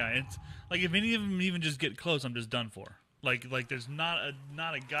about that guy? It's like if any of them even just get close, I'm just done for. Like there's not a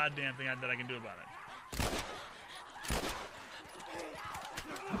goddamn thing that I can do about it.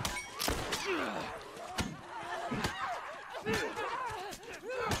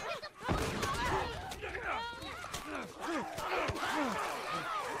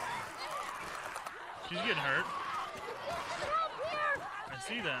 She's getting hurt. I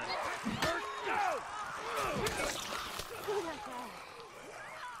see that.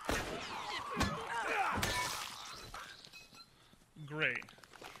 Great.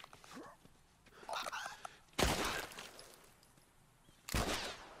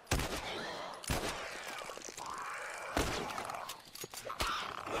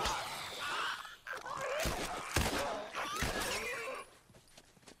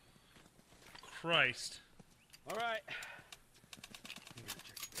 Christ. All right. You gotta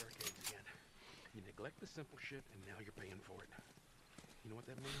check the barricades again. You neglect the simple shit, and now you're paying for it. You know what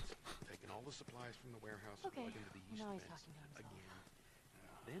that means? Taking all the supplies from the warehouse and Okay. plugging into the east Now he's fence talking to himself. again.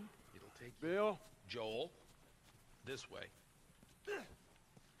 Then it'll take Bill? Joel, this way.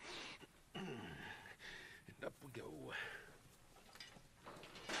 And up we go.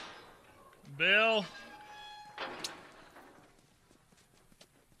 Bill.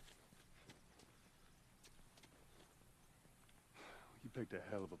 You picked a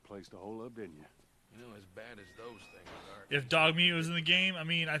hell of a place to hole up, didn't you? You know, as bad as those things are. If Dog Meat was in the game, I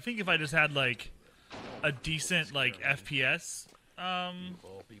mean, I think if I just had like a decent like FPS, All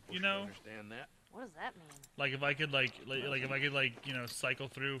people you should know, understand that. What does that mean? like if I could like if I could like, you know, cycle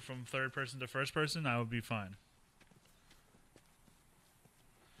through from third person to first person, I would be fine.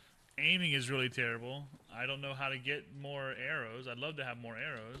 Aiming is really terrible. I don't know how to get more arrows. I'd love to have more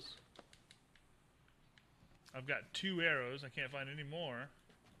arrows. I've got 2 arrows. I can't find any more.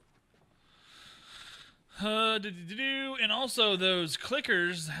 And also those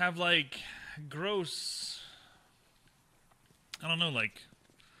clickers have like gross, I don't know, like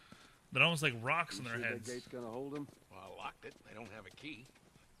they're almost like rocks in their Sure heads. that gate's gonna hold them? Well, I locked it. They don't have a key.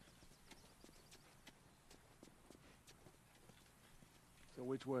 So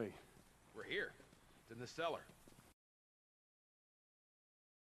which way? We're here. It's in the cellar.